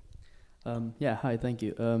 Yeah, hi, thank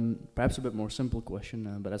you. Perhaps a bit more simple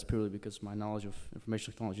question, but that's purely because my knowledge of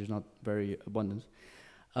information technology is not very abundant.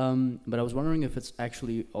 But I was wondering if it's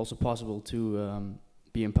actually also possible to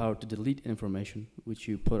be empowered to delete information which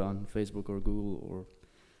you put on Facebook or Google or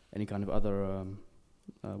any kind of other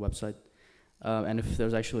website. And if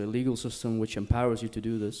there's actually a legal system which empowers you to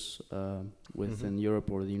do this within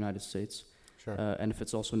Europe or the United States. Sure. And if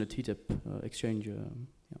it's also in the TTIP exchange. Yeah.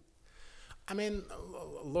 I mean,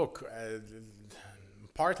 look,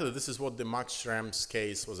 partly this is what the Max Schrems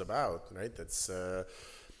case was about, right? It's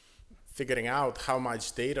figuring out how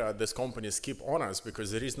much data these companies keep on us,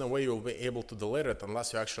 because there is no way you'll be able to delete it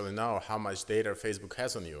unless you actually know how much data Facebook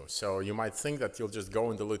has on you. So you might think that you'll just go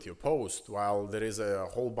and delete your post, while there is a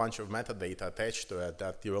whole bunch of metadata attached to it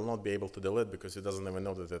that you will not be able to delete because it doesn't even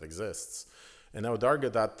know that it exists. And I would argue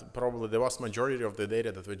that probably the vast majority of the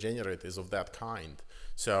data that we generate is of that kind.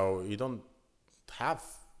 So you don't have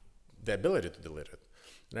the ability to delete it,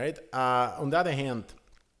 right? On the other hand,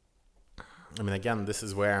 I mean, again, this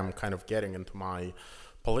is where I'm kind of getting into my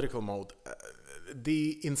political mode.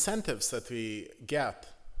 The incentives that we get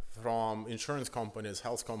from insurance companies,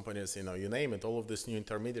 health companies, you know, you name it, all of these new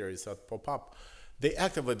intermediaries that pop up, they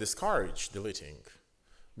actively discourage deleting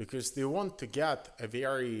because they want to get a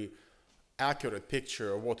very accurate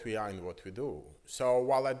picture of what we are and what we do. So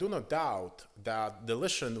while I do not doubt that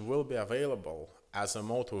deletion will be available as a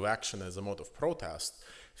mode of action, as a mode of protest,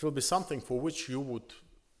 it will be something for which you would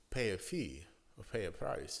pay a fee or pay a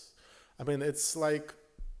price. I mean, it's like,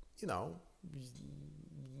 you know,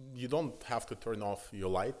 you don't have to turn off your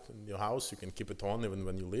light in your house. You can keep it on even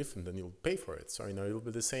when you leave, and then you'll pay for it. So, you know, it'll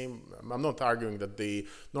be the same. I'm not arguing that the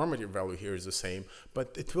normative value here is the same,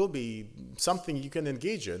 but it will be something you can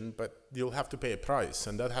engage in, but you'll have to pay a price.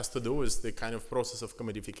 And that has to do with the kind of process of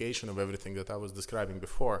commodification of everything that I was describing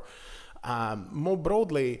before. More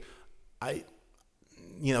broadly,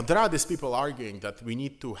 you know, there are these people arguing that we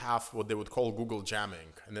need to have what they would call Google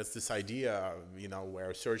jamming, and that's this idea, you know,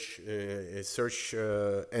 where search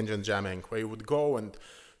engine jamming, where you would go and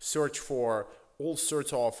search for all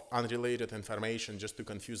sorts of unrelated information just to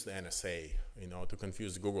confuse the NSA, you know, to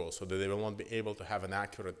confuse Google, so that they will not be able to have an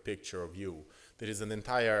accurate picture of you. There is an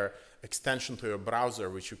entire extension to your browser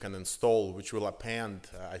which you can install, which will append,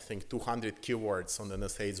 I think, 200 keywords on the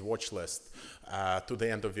NSA's watch list to the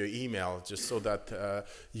end of your email, just so that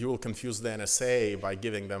you will confuse the NSA by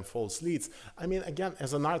giving them false leads. I mean, again,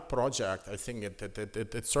 as an art project, I think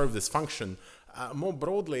it serves this function. More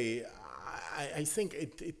broadly, I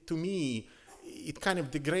think to me, it kind of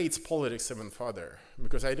degrades politics even further,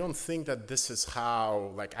 because I don't think that this is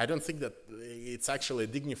how, like, I don't think that it's actually a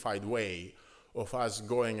dignified way of us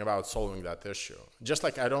going about solving that issue. Just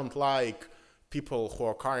like I don't like people who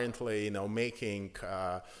are currently, you know, making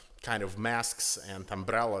kind of masks and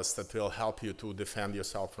umbrellas that will help you to defend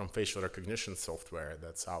yourself from facial recognition software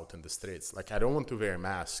that's out in the streets. Like, I don't want to wear a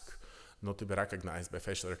mask not to be recognized by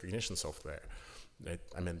facial recognition software.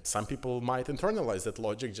 I mean, some people might internalize that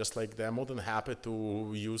logic, just like they're more than happy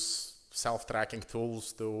to use self-tracking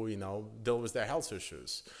tools to, you know, deal with their health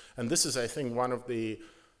issues. And this is, I think, one of the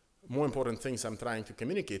more important things I'm trying to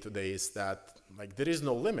communicate today, is that, like, there is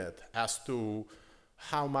no limit as to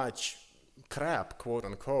how much crap, quote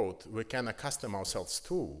unquote, we can accustom ourselves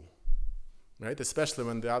to, right? Especially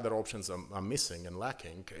when the other options are missing and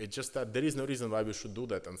lacking. It's just that there is no reason why we should do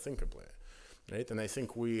that unthinkably, right? And I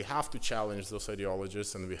think we have to challenge those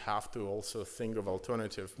ideologies, and we have to also think of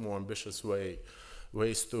alternative, more ambitious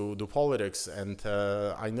ways to do politics. And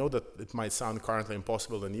I know that it might sound currently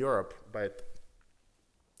impossible in Europe, but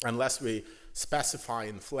unless we specify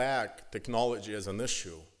and flag technology as an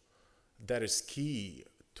issue that is key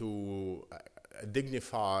to a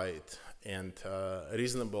dignified and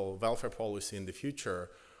reasonable welfare policy in the future,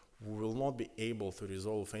 we will not be able to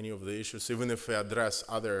resolve any of the issues, even if we address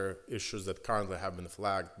other issues that currently have been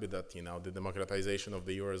flagged, be that, you know, the democratization of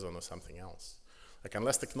the Eurozone or something else. Like,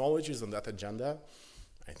 unless technology is on that agenda,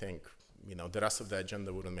 I think, you know, the rest of the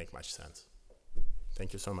agenda wouldn't make much sense.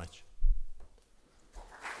 Thank you so much.